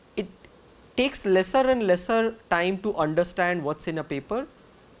that it takes lesser and lesser time to understand what's in a paper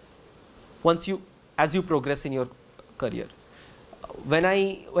as you progress in your career. When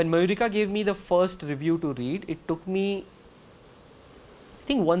Mayurika gave me the first review to read, it took me, I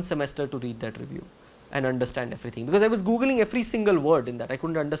think, 1 semester to read that review and understand everything, because I was Googling every single word in that. I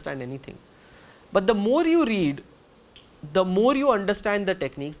couldn't understand anything. But the more you read, the more you understand the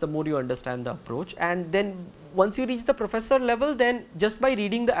techniques, the more you understand the approach, and then once you reach the professor level, then just by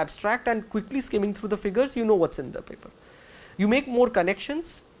reading the abstract and quickly skimming through the figures, you know what's in the paper. You make more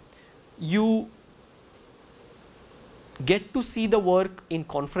connections, you get to see the work in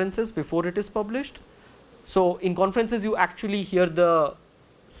conferences before it is published. So in conferences you actually hear the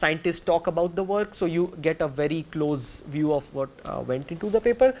scientists talk about the work, so you get a very close view of what went into the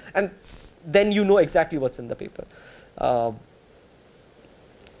paper, and then you know exactly what's in the paper. But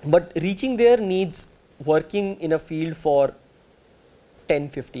reaching there needs working in a field for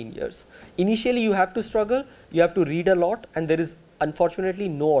 10-15 years. Initially you have to struggle, you have to read a lot, and there is unfortunately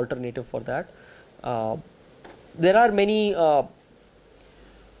no alternative for that. There are many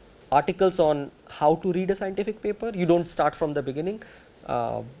articles on how to read a scientific paper. You don't start from the beginning.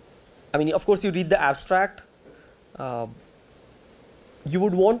 I mean, of course you read the abstract. You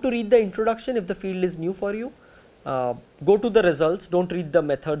would want to read the introduction if the field is new for you. Go to the results, don't read the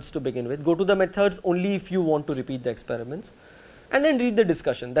methods to begin with. Go to the methods only if you want to repeat the experiments, and then read the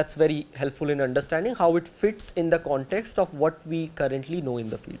discussion. That's very helpful in understanding how it fits in the context of what we currently know in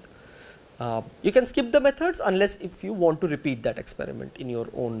the field. You can skip the methods unless if you want to repeat that experiment in your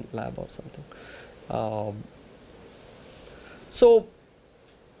own lab or something. So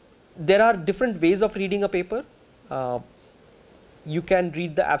there are different ways of reading a paper. You can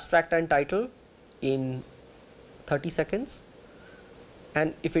read the abstract and title in 30 seconds,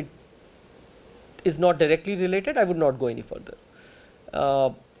 and if it is not directly related, I would not go any further.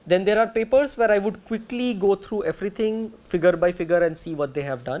 Then there are papers where I would quickly go through everything figure by figure and see what they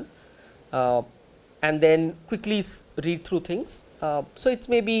have done, and then quickly read through things. So it's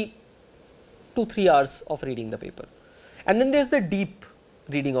maybe 2-3 hours of reading the paper. And then there's the deep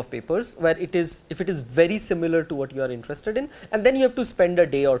reading of papers, where it is, if it is very similar to what you are interested in, and then you have to spend a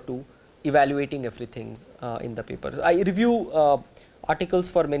day or two evaluating everything in the paper. I review articles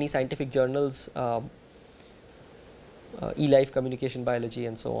for many scientific journals, eLife, Communication Biology,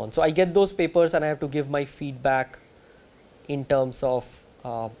 and so on. So I get those papers and I have to give my feedback in terms of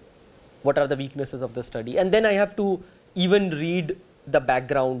what are the weaknesses of the study, and then I have to even read the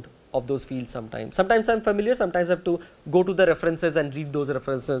background of those fields sometimes. Sometimes I'm familiar, sometimes I have to go to the references and read those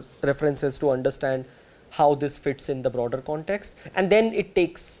references to understand how this fits in the broader context, and then it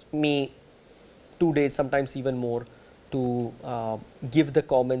takes me 2 days, sometimes even more, to give the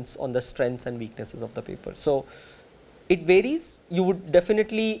comments on the strengths and weaknesses of the paper. So it varies. You would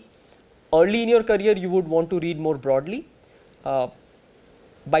definitely, early in your career, you would want to read more broadly.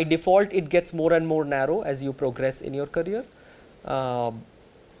 By default, it gets more and more narrow as you progress in your career, but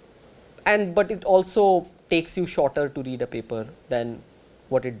it also takes you shorter to read a paper than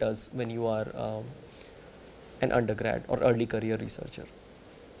what it does when you are an undergrad or early career researcher.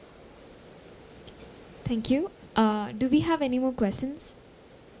 Thank you. Do we have any more questions?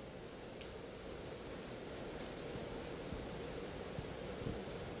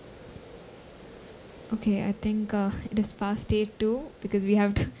 Okay, I think it is past 8 too, because we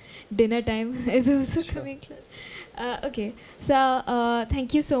have dinner time is also coming close. Okay, so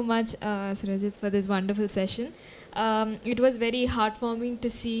thank you so much, Surojit, for this wonderful session. It was very heartwarming to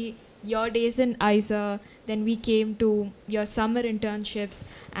see your days in IISER. Then we came to your summer internships,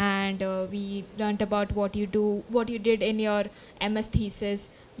 and we learnt about what you do, what you did in your MS thesis,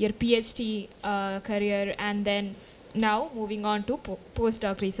 your PhD career, and then now moving on to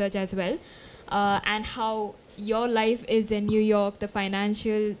postdoc research as well, and how your life is in New York, the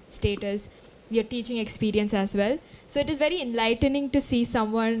financial status, your teaching experience as well. So it is very enlightening to see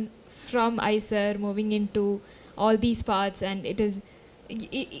someone from IISER moving into all these paths, and it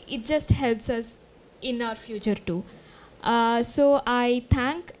just helps us in our future too. So I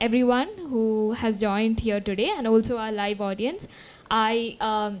thank everyone who has joined here today, and also our live audience.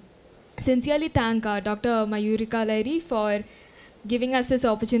 I sincerely thank Dr. Mayurika Lahiri for giving us this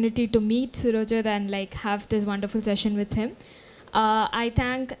opportunity to meet Surojit and have this wonderful session with him. I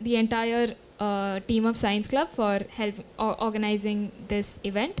thank the entire team of Science Club for organizing this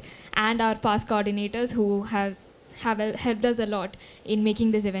event, and our past coordinators who have helped us a lot in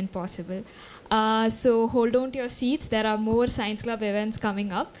making this event possible. So hold on to your seats. There are more Science Club events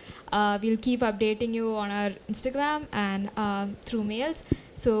coming up. We'll keep updating you on our Instagram and through mails.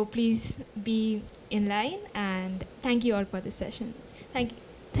 So please be in line, and thank you all for this session. Thank you.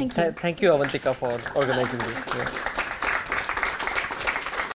 Thank you, Avantika, for organizing this. Yeah.